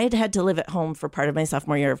 Because I had to live at home for part of my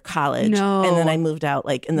sophomore year of college. No. And then I moved out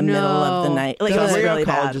like in the middle of the No. night. Like So it was where really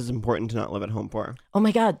college bad. is important to not live at home for. Oh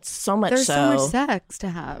my God, so much There's so much so. sex to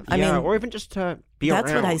have. I yeah, mean, or even just to be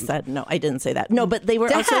That's around. what I said. No, I didn't say that. No, but they were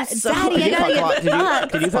Dad, also so. Daddy, Did I you gotta fuck a get lot?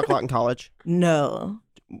 fucked. Did you fuck a lot in college? No,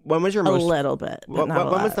 When was your a most? little bit, but not a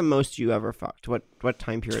when was lot. the most you ever fucked? What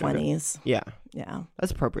time period? of it? 20s. Yeah, Yeah,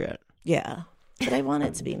 that's appropriate. yeah. But I want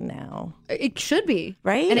it to be now, It should be.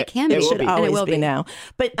 right? And it can be. It will should be. And always it will be be. now.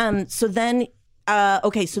 But so then,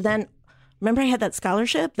 okay, so then. Remember, I had that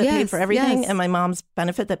scholarship that paid Yes, for everything, yes. and my mom's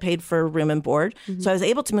benefit that paid for room and board. So I was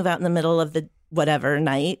able to move out in the middle of the whatever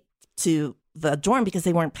night to the dorm because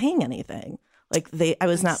they weren't paying anything. Like I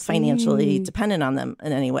was not financially dependent on them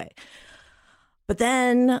in any way. But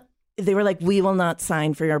then they were like, "We will not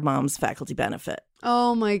sign for your mom's faculty benefit."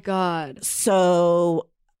 Oh my God. So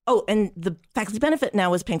Oh, and the faculty benefit now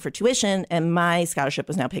was paying for tuition, and my scholarship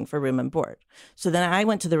was now paying for room and board. So then I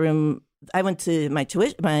went to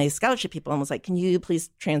my scholarship people and was like, can you please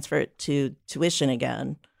transfer it to tuition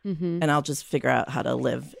again? And I'll just figure out how to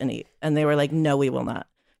live and eat. And they were like, no, we will not,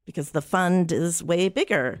 because the fund is way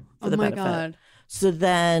bigger for the benefit. God. So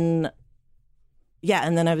then,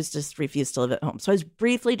 and then I was just refused to live at home. So I was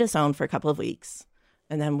briefly disowned for a couple of weeks.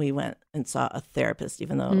 And then we went and saw a therapist,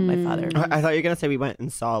 even though my father... I thought you were going to say we went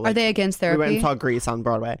and saw... Are they against therapy? We went and saw Grease on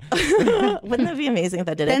Broadway. Wouldn't that be amazing if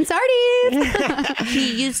that did Ben it? Sardis!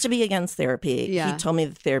 He used to be against therapy. Yeah. He told me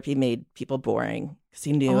that therapy made people boring because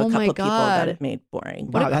he knew Oh a my couple of people that God. it made boring.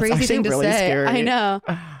 What Wow, a that's crazy actually thing to really say. scary. I know.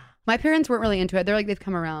 My parents weren't really into it. They're like, they've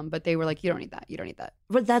come around, but they were like, you don't need that. You don't need that.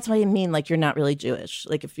 But that's what I mean. Like, you're not really Jewish.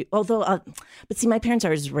 Like, if you, but see, my parents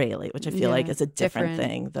are Israeli, which I feel like is a different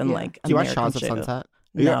thing than like Do you watch American Shaws of Jew. Sunset?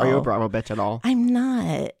 No. Are you a Bravo bitch at all? I'm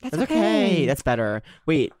not. That's okay. That's better.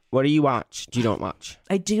 Wait, what do you watch? Do you don't watch?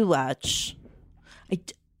 I do watch.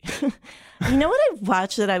 You know what I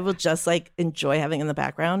watch that I will just like enjoy having in the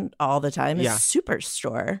background all the time is Yeah.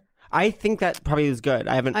 Superstore. I think that probably is good.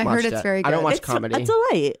 I haven't I watched heard it's it. very I don't good. watch It's comedy. a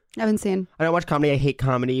delight. I haven't seen. I don't watch comedy. I hate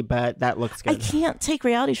comedy, but that looks I good. can't take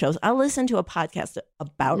reality shows. I'll listen to a podcast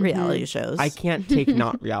about reality shows. I can't take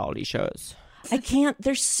not reality shows, I can't.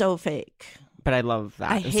 They're so fake. but I love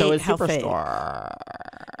that. I So hate is how fake.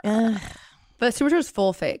 Superstore. But Superstore's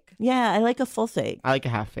full fake. Yeah, I like a full fake. I like a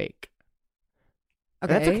half fake.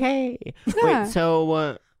 Okay. That's okay. Yeah. Wait,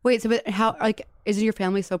 so Wait, so but how, like, is your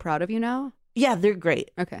family so proud of you now? Yeah, they're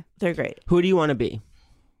great. Okay. They're great. who do you want to be?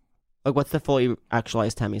 Like, what's the fully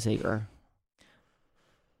actualized Tami Sagher?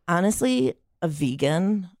 Honestly, a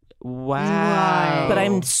vegan, Wow. but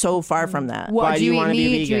I'm so far from that. Why do do you you eat wanna be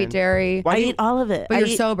meat? Do you vegan? eat dairy? Why I do you- eat all of it. But I you're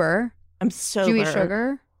eat, sober. I'm sober. Do you eat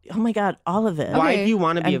sugar? Oh my God, all of it. Why Okay. do you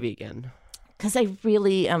want to be a I'm- vegan? Because I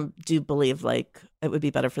really do believe like it would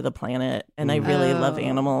be better for the planet, and I really love Oh.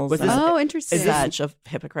 animals. Was and this- Oh, I'm interesting. such a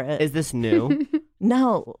hypocrite. Is this new?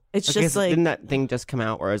 No, it's Okay, just so like didn't that thing just come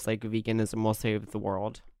out where it's like veganism will save the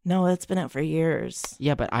world? no, it's been out for years.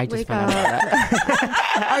 Yeah, but I just Wake found out up. about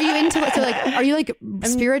that. Are you into it? So, like, are you like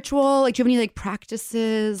spiritual? Like, do you have any like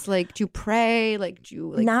practices? Like, do you pray? Like, do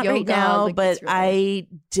you like Not yoga? right now, Like, but what's your- I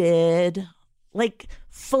did like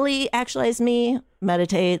fully actualize me,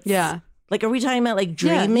 meditates. Yeah. Like, are we talking about like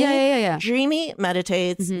Yeah, dreamy? yeah. Dreamy,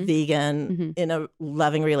 meditates, Mhm. vegan, Mhm. in a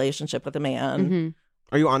loving relationship with a man. Mhm.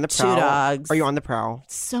 Are you on the Two prowl? dogs. Are you on the prowl?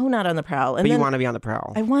 So not on the prowl. And But you then want to be on the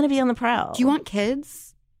prowl. I want to be on the prowl. Do you want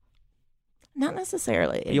kids? Not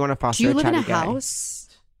necessarily. You want to foster Do you live in a chatty guy. house?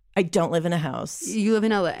 I don't live in a house. You live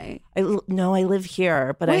in LA. No, I live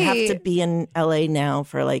here, but I have to Wait. be in LA now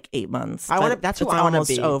for like 8 months. I wanna- But that's who it's I wanna almost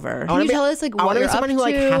be. over. I Can wanna you be- tell us like I what want to you're be someone up who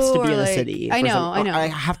like to, has to or, be in the like- city. I for know, some- I know. I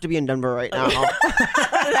have to be in Denver right now.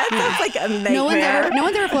 That's like a nightmare. No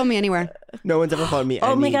one's ever flown me anywhere. No one's ever flown me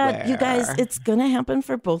Oh my anywhere. God, you guys, it's gonna happen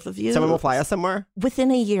for both of you. Someone will fly us somewhere.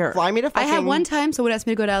 within a year. Fly me to I fucking... have one time someone asked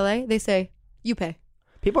me to go to LA. They say, you pay.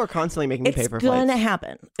 People are constantly making me pay It's for gonna flights.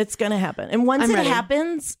 happen. It's gonna happen. And once I'm it ready.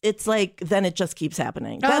 happens, it's like then it just keeps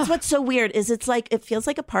happening. That's Ugh. what's so weird is it's like it feels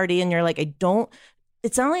like a party and you're like,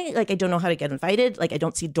 it's not like I don't know how to get invited. Like I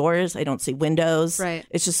don't see doors, I don't see windows. Right.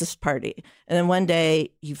 It's just this party. And then one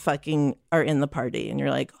day you fucking are in the party and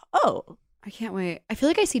you're like, oh, I can't wait. I feel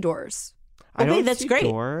like I see doors. I okay, don't that's see great.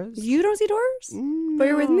 doors. You don't see doors? But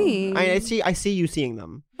you're with me. I see you seeing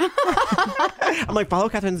them. I'm like, follow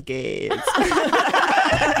Catherine's gaze.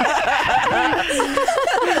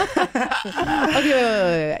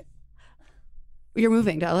 Okay, wait. You're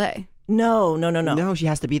moving to LA. no. No, she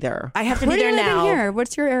has to be there. I have to Where be do you there live in now. here?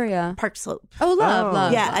 What's your area? Park Slope. Oh,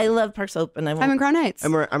 love. Yeah, I love Park Slope and I'm in Crown Heights.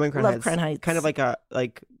 I'm in Crown Love Heights. Crown Heights. Kind of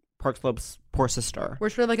like Park Slope's poor sister. We're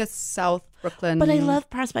sort of like a South Brooklyn. But I love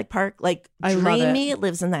Prospect Park. Like I love it. Dreamy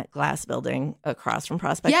lives in that glass building across from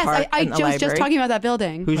Prospect Yes, Park. I in the was just library. talking about that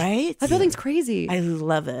building. Right? That building's crazy. I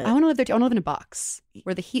love it. I want to live there too. I want to live in a box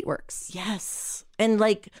where the heat works. Yes. And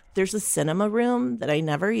like there's a cinema room that I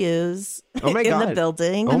never use Oh my in the God.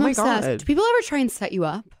 building. Oh I'm my obsessed. God. Do people ever try and set you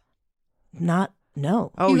up? No.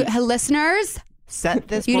 Oh, Listeners, set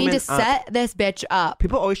this you need woman to up. set this bitch up.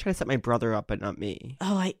 People always try to set my brother up, but not me.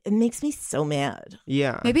 Oh, it makes me so mad.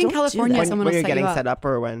 Yeah. Maybe in Don't do California, that. when, someone when will you're set getting you up. set up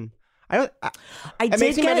or when I don't. I It did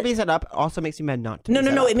makes me mad to get be set up. Also makes me mad not to. no. be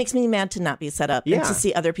set up. It makes me mad to not be set up and Yeah. to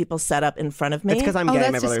see other people set up in front of me. It's because I'm Oh,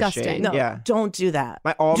 getting my that's brother's disgusting. shade. no, Yeah. don't do that.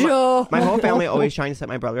 My whole family always trying to set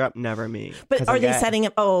my brother up, never me. But 'Cause are I'm they gay. setting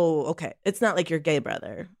up? Oh, okay. It's not like your gay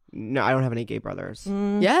brother. No, I don't have any gay brothers.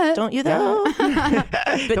 Yeah. Don't you though? But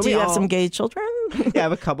Don't do we you have all? some gay children? Yeah, I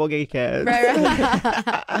have a couple gay kids. Right.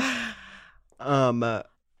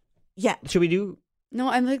 Yeah. Should we do No,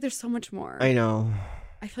 I'm like, there's so much more. I know.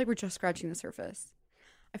 I feel like we're just scratching the surface.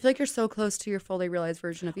 I feel like you're so close to your fully realized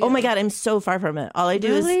version of you. Oh my God, I'm so far from it. All I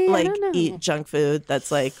do Really? is I like don't know. eat junk food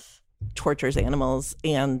that's like tortures animals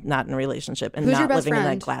and not in a relationship and Who's your not best living in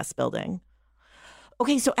friend? that glass building.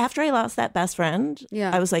 Okay, so after I lost that best friend, Yeah.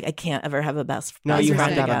 I was like, I can't ever have a best No, best you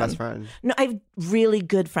friend have to have a again. best friend. No, I have really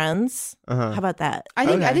good friends. Uh-huh. How about that? I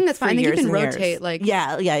think Okay. that's fine. For I think you years can and years. rotate. Like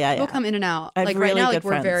Yeah. we'll come in and out. I have Like right really now, good like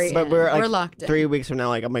we're friends. very. But we're like locked in. 3 weeks from now.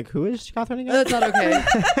 Like I'm like, who is Catherine Oh, again? that's not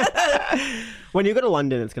okay. When you go to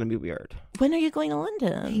London, it's gonna be weird. When are you going to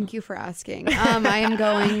London? Thank you for asking. I am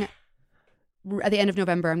going at the end of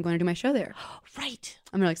November. I'm going to do my show there. Right.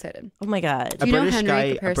 I'm really excited. Oh my God. A Do you know British Henry guy-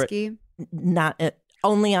 a Brit- Kapersky? Not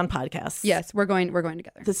only on podcasts. Yes, we're going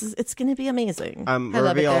together. It's going to be amazing. I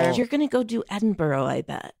love it Reveal there. You're going to go do Edinburgh, I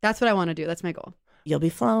bet. That's what I want to do. That's my goal. You'll be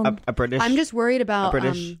flown. a British. I'm just worried a about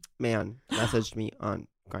British man messaged me on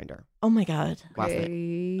Grindr Oh my God. last night.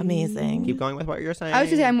 Amazing. Keep going with what you're saying. I was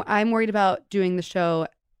just saying I'm worried about doing the show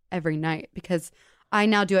every night because I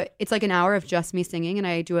now do it. It's like an hour of just me singing, and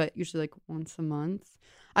I do it usually like once a month.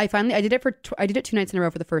 I did it I did it 2 nights in a row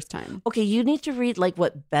for the first time. Okay, you need to read like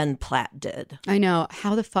what Ben Platt did I know.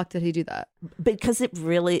 How the fuck did he do that? because it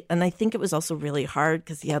really, and I think it was also really hard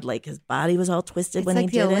because he had like his body was all twisted It's when like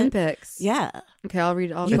he the did Olympics. it. Yeah. Okay, I'll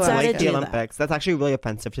read. I'll You go It's out gotta like with the do it. that. Olympics. That's actually really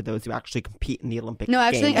offensive to those who actually compete in the Olympic No,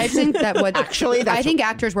 actually, I Games. think that what Actually, that's I think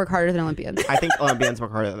actors work harder than Olympians. I think Olympians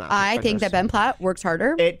work harder than that. I think that Ben Platt works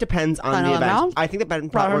harder. It depends on I the don't event. know. I think that Ben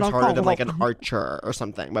Platt works harder than like an archer or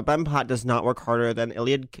something. But Ben Platt does not work harder than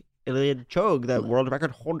Iliad Chog, the world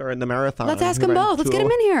record holder in the marathon. Let's ask who them ran both. Let's get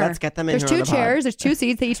them in here. Let's get them in There's here. 2 on the pod. chairs. There's 2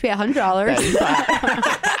 seats. They each pay $100.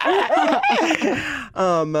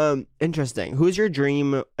 Interesting. Who's your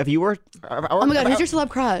dream? If you were, Oh my god, who's your celeb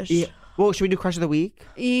crush? Yeah. Well, should we do crush of the week?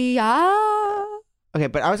 Yeah. Okay,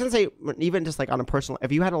 but I was gonna say even just like on a personal.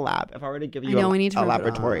 If you had a lab, if I were to give you I know, we need to a wrap it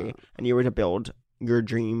laboratory up. and you were to build your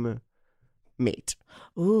dream mate,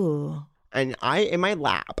 Ooh. and in my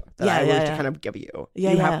lab that Yeah, I was yeah, to yeah. kind of give you,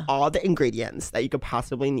 Yeah, you yeah. have all the ingredients that you could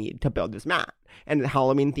possibly need to build this mat. And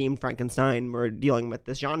Halloween themed Frankenstein, we're dealing with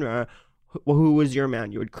this genre. Who was your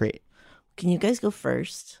man you would create? Can you guys go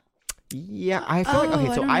first? Yeah, I feel like Oh, okay. I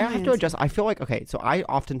So don't know I my have to answer. adjust. I feel like okay. So I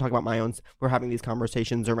often talk about my own. We're having these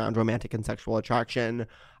conversations around romantic and sexual attraction.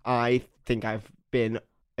 I think I've been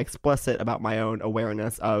explicit about my own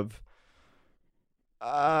awareness of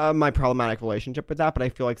my problematic relationship with that. But I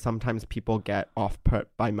feel like sometimes people get off put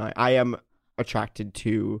by my. I am attracted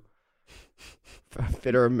to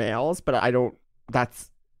fitter males, but I don't. That's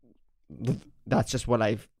just what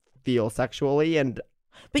I feel sexually, and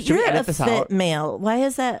But Should we you're a edit this fit out? male. Why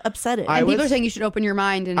is that upsetting? I And people was- are saying you should open your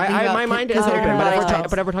mind and think about my mind is consider open. But if, we're lifestyles.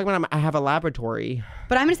 but if we're talking about, I have a laboratory.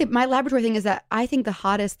 But I'm going to say my laboratory thing is that I think the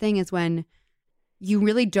hottest thing is when you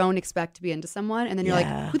really don't expect to be into someone, and then you're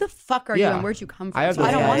Yeah. like, "Who the fuck are you? Yeah. And where'd you come from?" I So I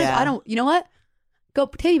agree. don't Yeah, want to. yeah. I don't. You know what? Go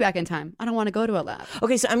take me back in time. I don't want to go to a lab.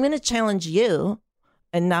 Okay, so I'm going to challenge you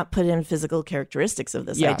and not put in physical characteristics of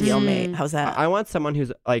this Yes. ideal Mm. mate. How's that? I want someone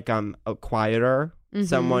who's like a quieter, Mhm.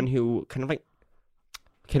 someone who kind of like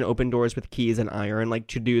can open doors with keys and iron, like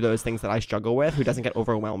to do those things that I struggle with, who doesn't get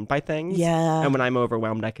overwhelmed by things. Yeah. And when I'm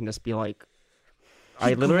overwhelmed, I can just be like, I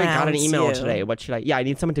He literally got an grounds email you. today. What should I? Yeah, I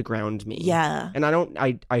need someone to ground me. Yeah. And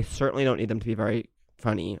I certainly don't need them to be very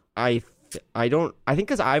funny. I think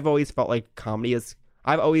because I've always felt like comedy is,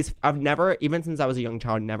 I've never, even since I was a young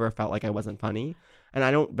child, never felt like I wasn't funny. And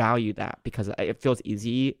I don't value that because it feels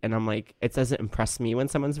easy. And I'm like, it doesn't impress me when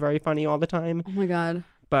someone's very funny all the time. Oh my god.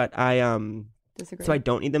 But Disagree. so I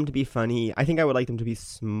don't need them to be funny. I think I would like them to be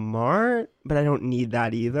smart, but I don't need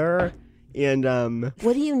that either. And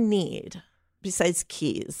What do you need besides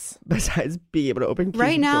keys? besides be able to open keys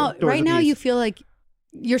right and now, doors with ease. you feel like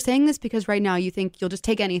you're saying this because right now you think you'll just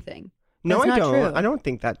take anything. No, That's I not don't. true. I don't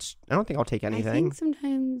think I'll take I anything. think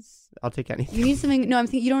sometimes I'll take anything. you need something. No, I'm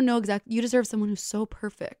thinking you don't know exactly. You deserve someone who's so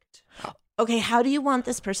perfect. Okay, how do you want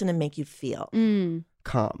this person to make you feel?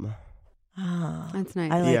 Calm. Ah, That's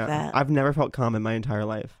nice. I like that. I've never felt calm in my entire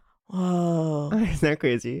life. Whoa. Isn't that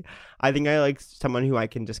crazy? I think I like someone who I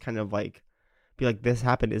can just kind of like be like, this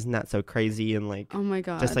happened, isn't that so crazy? And like Oh my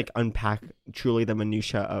god. just like unpack truly the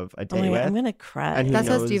minutia of a Oh day my God, with. I'm gonna cry. and who That's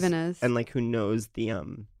how knows, Steven is. And like who knows the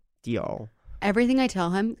deal. Everything I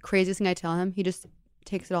tell him, craziest thing I tell him, he just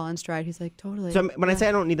takes it all in stride. He's like, totally. So when I Yeah. say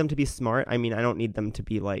I don't need them to be smart, I mean I don't need them to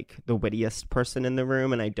be like the wittiest person in the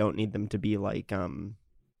room, and I don't need them to be like a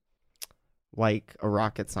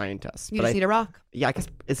rocket scientist. you but just need a rock. Yeah, I guess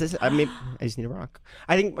I just need a rock.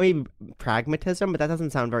 I think maybe pragmatism, but that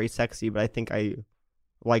doesn't sound very sexy. But I think I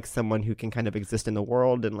like someone who can kind of exist in the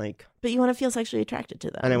world and like. But you want to feel sexually attracted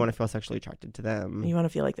to them. And I want to feel sexually attracted to them. You want to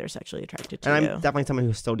feel like they're sexually attracted to and you. I'm definitely someone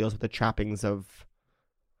who still deals with the trappings of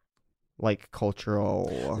like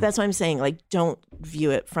cultural. That's what I'm saying. Like, don't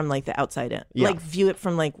view it from like the outside in. Yeah. Like, view it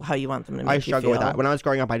from like how you want them to make I you struggle with feel. that. When I was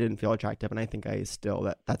growing up, I didn't feel attractive, and I think I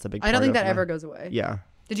still that's a big. I don't part think of that my- ever goes away. Yeah.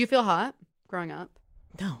 Did you feel hot growing up?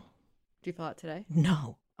 No, Do you feel hot today?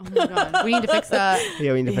 no. Oh my god, we need to fix that.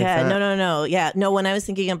 Yeah, we need to fix Yeah, that. no. Yeah, no. When I was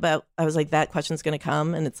thinking about, I was like, that question's gonna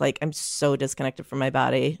come, and it's like I'm so disconnected from my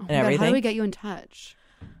body Oh and my God, everything. how do we get you in touch?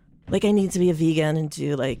 Like, I need to be a vegan and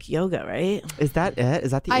do like yoga, right? Is that it?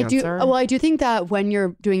 Is that the I do. answer? Well, I do think that when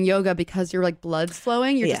you're doing yoga, because your like blood's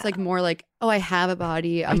flowing, you're just Yeah. like more like, oh, I have a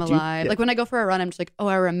body, I'm I do- alive. yeah. Like when I go for a run, I'm just like, oh,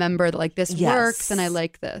 I remember that like this Yes. works and I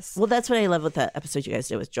like this. Well, that's what I love with that episode you guys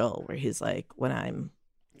did with Joel, where he's like, when I'm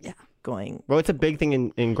going. Well, it's a big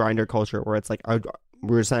thing in grinder culture where it's like we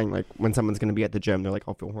were saying like when someone's going to be at the gym, they're like,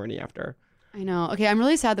 I'll feel horny after. I know. Okay, I'm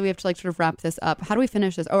really sad that we have to like sort of wrap this up. How do we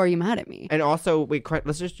finish this? Oh, are you mad at me? And also, wait,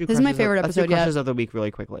 let's just do. This is my crushes favorite let's do episode yet. crushes of the week really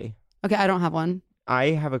quickly. Okay, I don't have one. I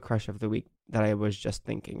have a crush of the week that I was just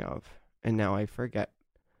thinking of, and now I forget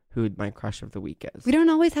who my crush of the week is. We don't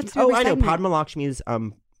always have to. Do Oh, every I know, segment. Padma Lakshmi's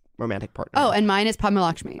romantic partner. Oh, and mine is Padma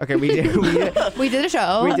Lakshmi. okay, we did. We did a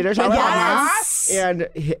show. We did a show with with Padma. and her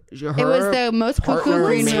It was the most cuckoo partner-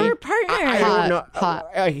 green Who's room. her partner? I Hot, don't know.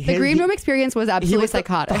 hot. The The green room experience was He absolutely was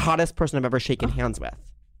psychotic. the hottest person I've ever shaken hands with,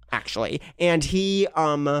 actually. And he,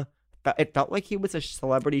 it felt like he was a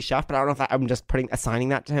celebrity chef, but I don't know if I'm just assigning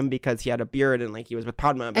that to him because he had a beard and like he was with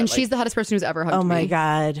Padma. But, And like, she's the hottest person who's ever hugged Oh my me.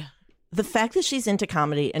 God. The fact that she's into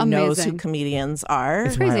comedy and knows who Amazing. comedians are,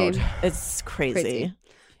 It's Crazy. wild. it's crazy. Crazy.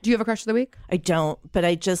 Do you have a crush of the week? I don't, but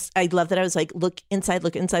I love that I was like, look inside,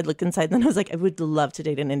 look inside, look inside. Then I was like, I would love to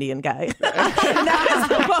date an Indian guy.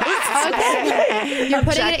 Okay.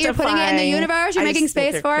 You're putting it in the universe. You're making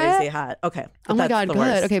space for crazy it. hot. Okay. Oh my That's God, the good.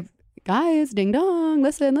 worst. Okay, guys, ding dong.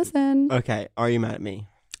 Listen. Okay, are you mad at me?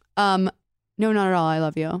 No, not at all. I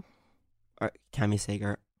love you. Tami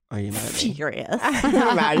Sagher, are you mad at me? Furious.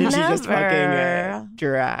 Imagine she just Never. fucking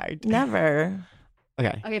dragged. Never.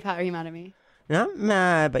 Okay. Okay, Pat, are you mad at me? Not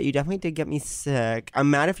mad, but you definitely did get me sick. I'm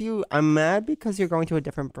mad because you're going to a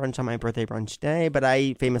different brunch on my birthday brunch day, but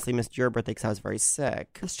I famously missed your birthday because I was very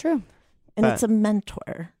sick. That's true. And But- it's a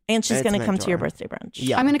mentor. And she's It's a going to come to your mentor. birthday brunch.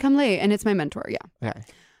 Yeah. I'm gonna come late, and it's my mentor. Yeah, Okay.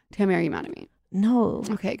 Tammy, are you mad at me? No.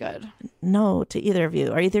 Okay, good. No to either of you.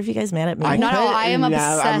 Are either of you guys mad at me? Not at all. I am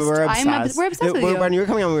obsessed. We're we're obsessed with you. When you were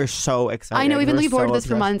coming on, we were so excited. I know we've been We were looking forward to so this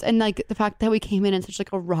for obsessed. months, and like the fact that we came in such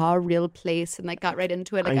like a raw, real place and like got right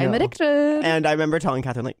into it. Like I I'm know. addicted. And I remember telling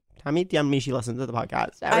Catherine, like, Tami DM'd me she listens to the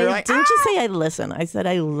podcast. And we I were like, didn't just say I listen. I said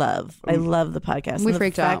I love the podcast. We And the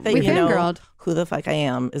freaked fact out. That We you know fangirled. who the fuck I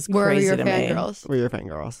am is We're crazy your to me. fangirls. we're your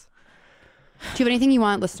fangirls. Do you have anything you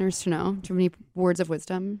want listeners to know? Do you have any words of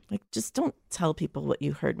wisdom? Like, just don't tell people what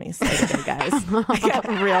you heard me say today, guys. I got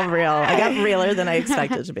real. I got realer than I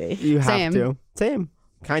expected to be. You have Same. to. Same.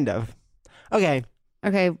 Kind of. Okay.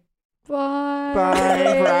 Okay. Bye.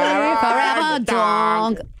 Bye. Forever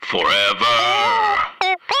dog. Forever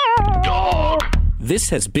Dog. This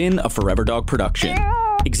has been a Forever Dog production.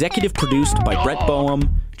 Executive produced by Brett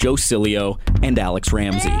Boehm, Joe Cilio, and Alex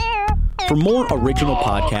Ramsey. For more original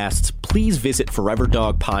podcasts, please visit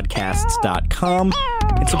foreverdogpodcasts.com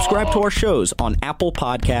and subscribe to our shows on Apple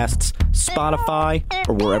Podcasts, Spotify,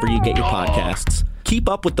 or wherever you get your podcasts. Keep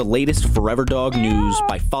up with the latest Forever Dog news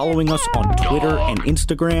by following us on Twitter and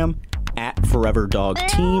Instagram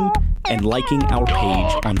 @ForeverDogTeam and liking our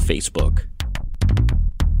page on Facebook.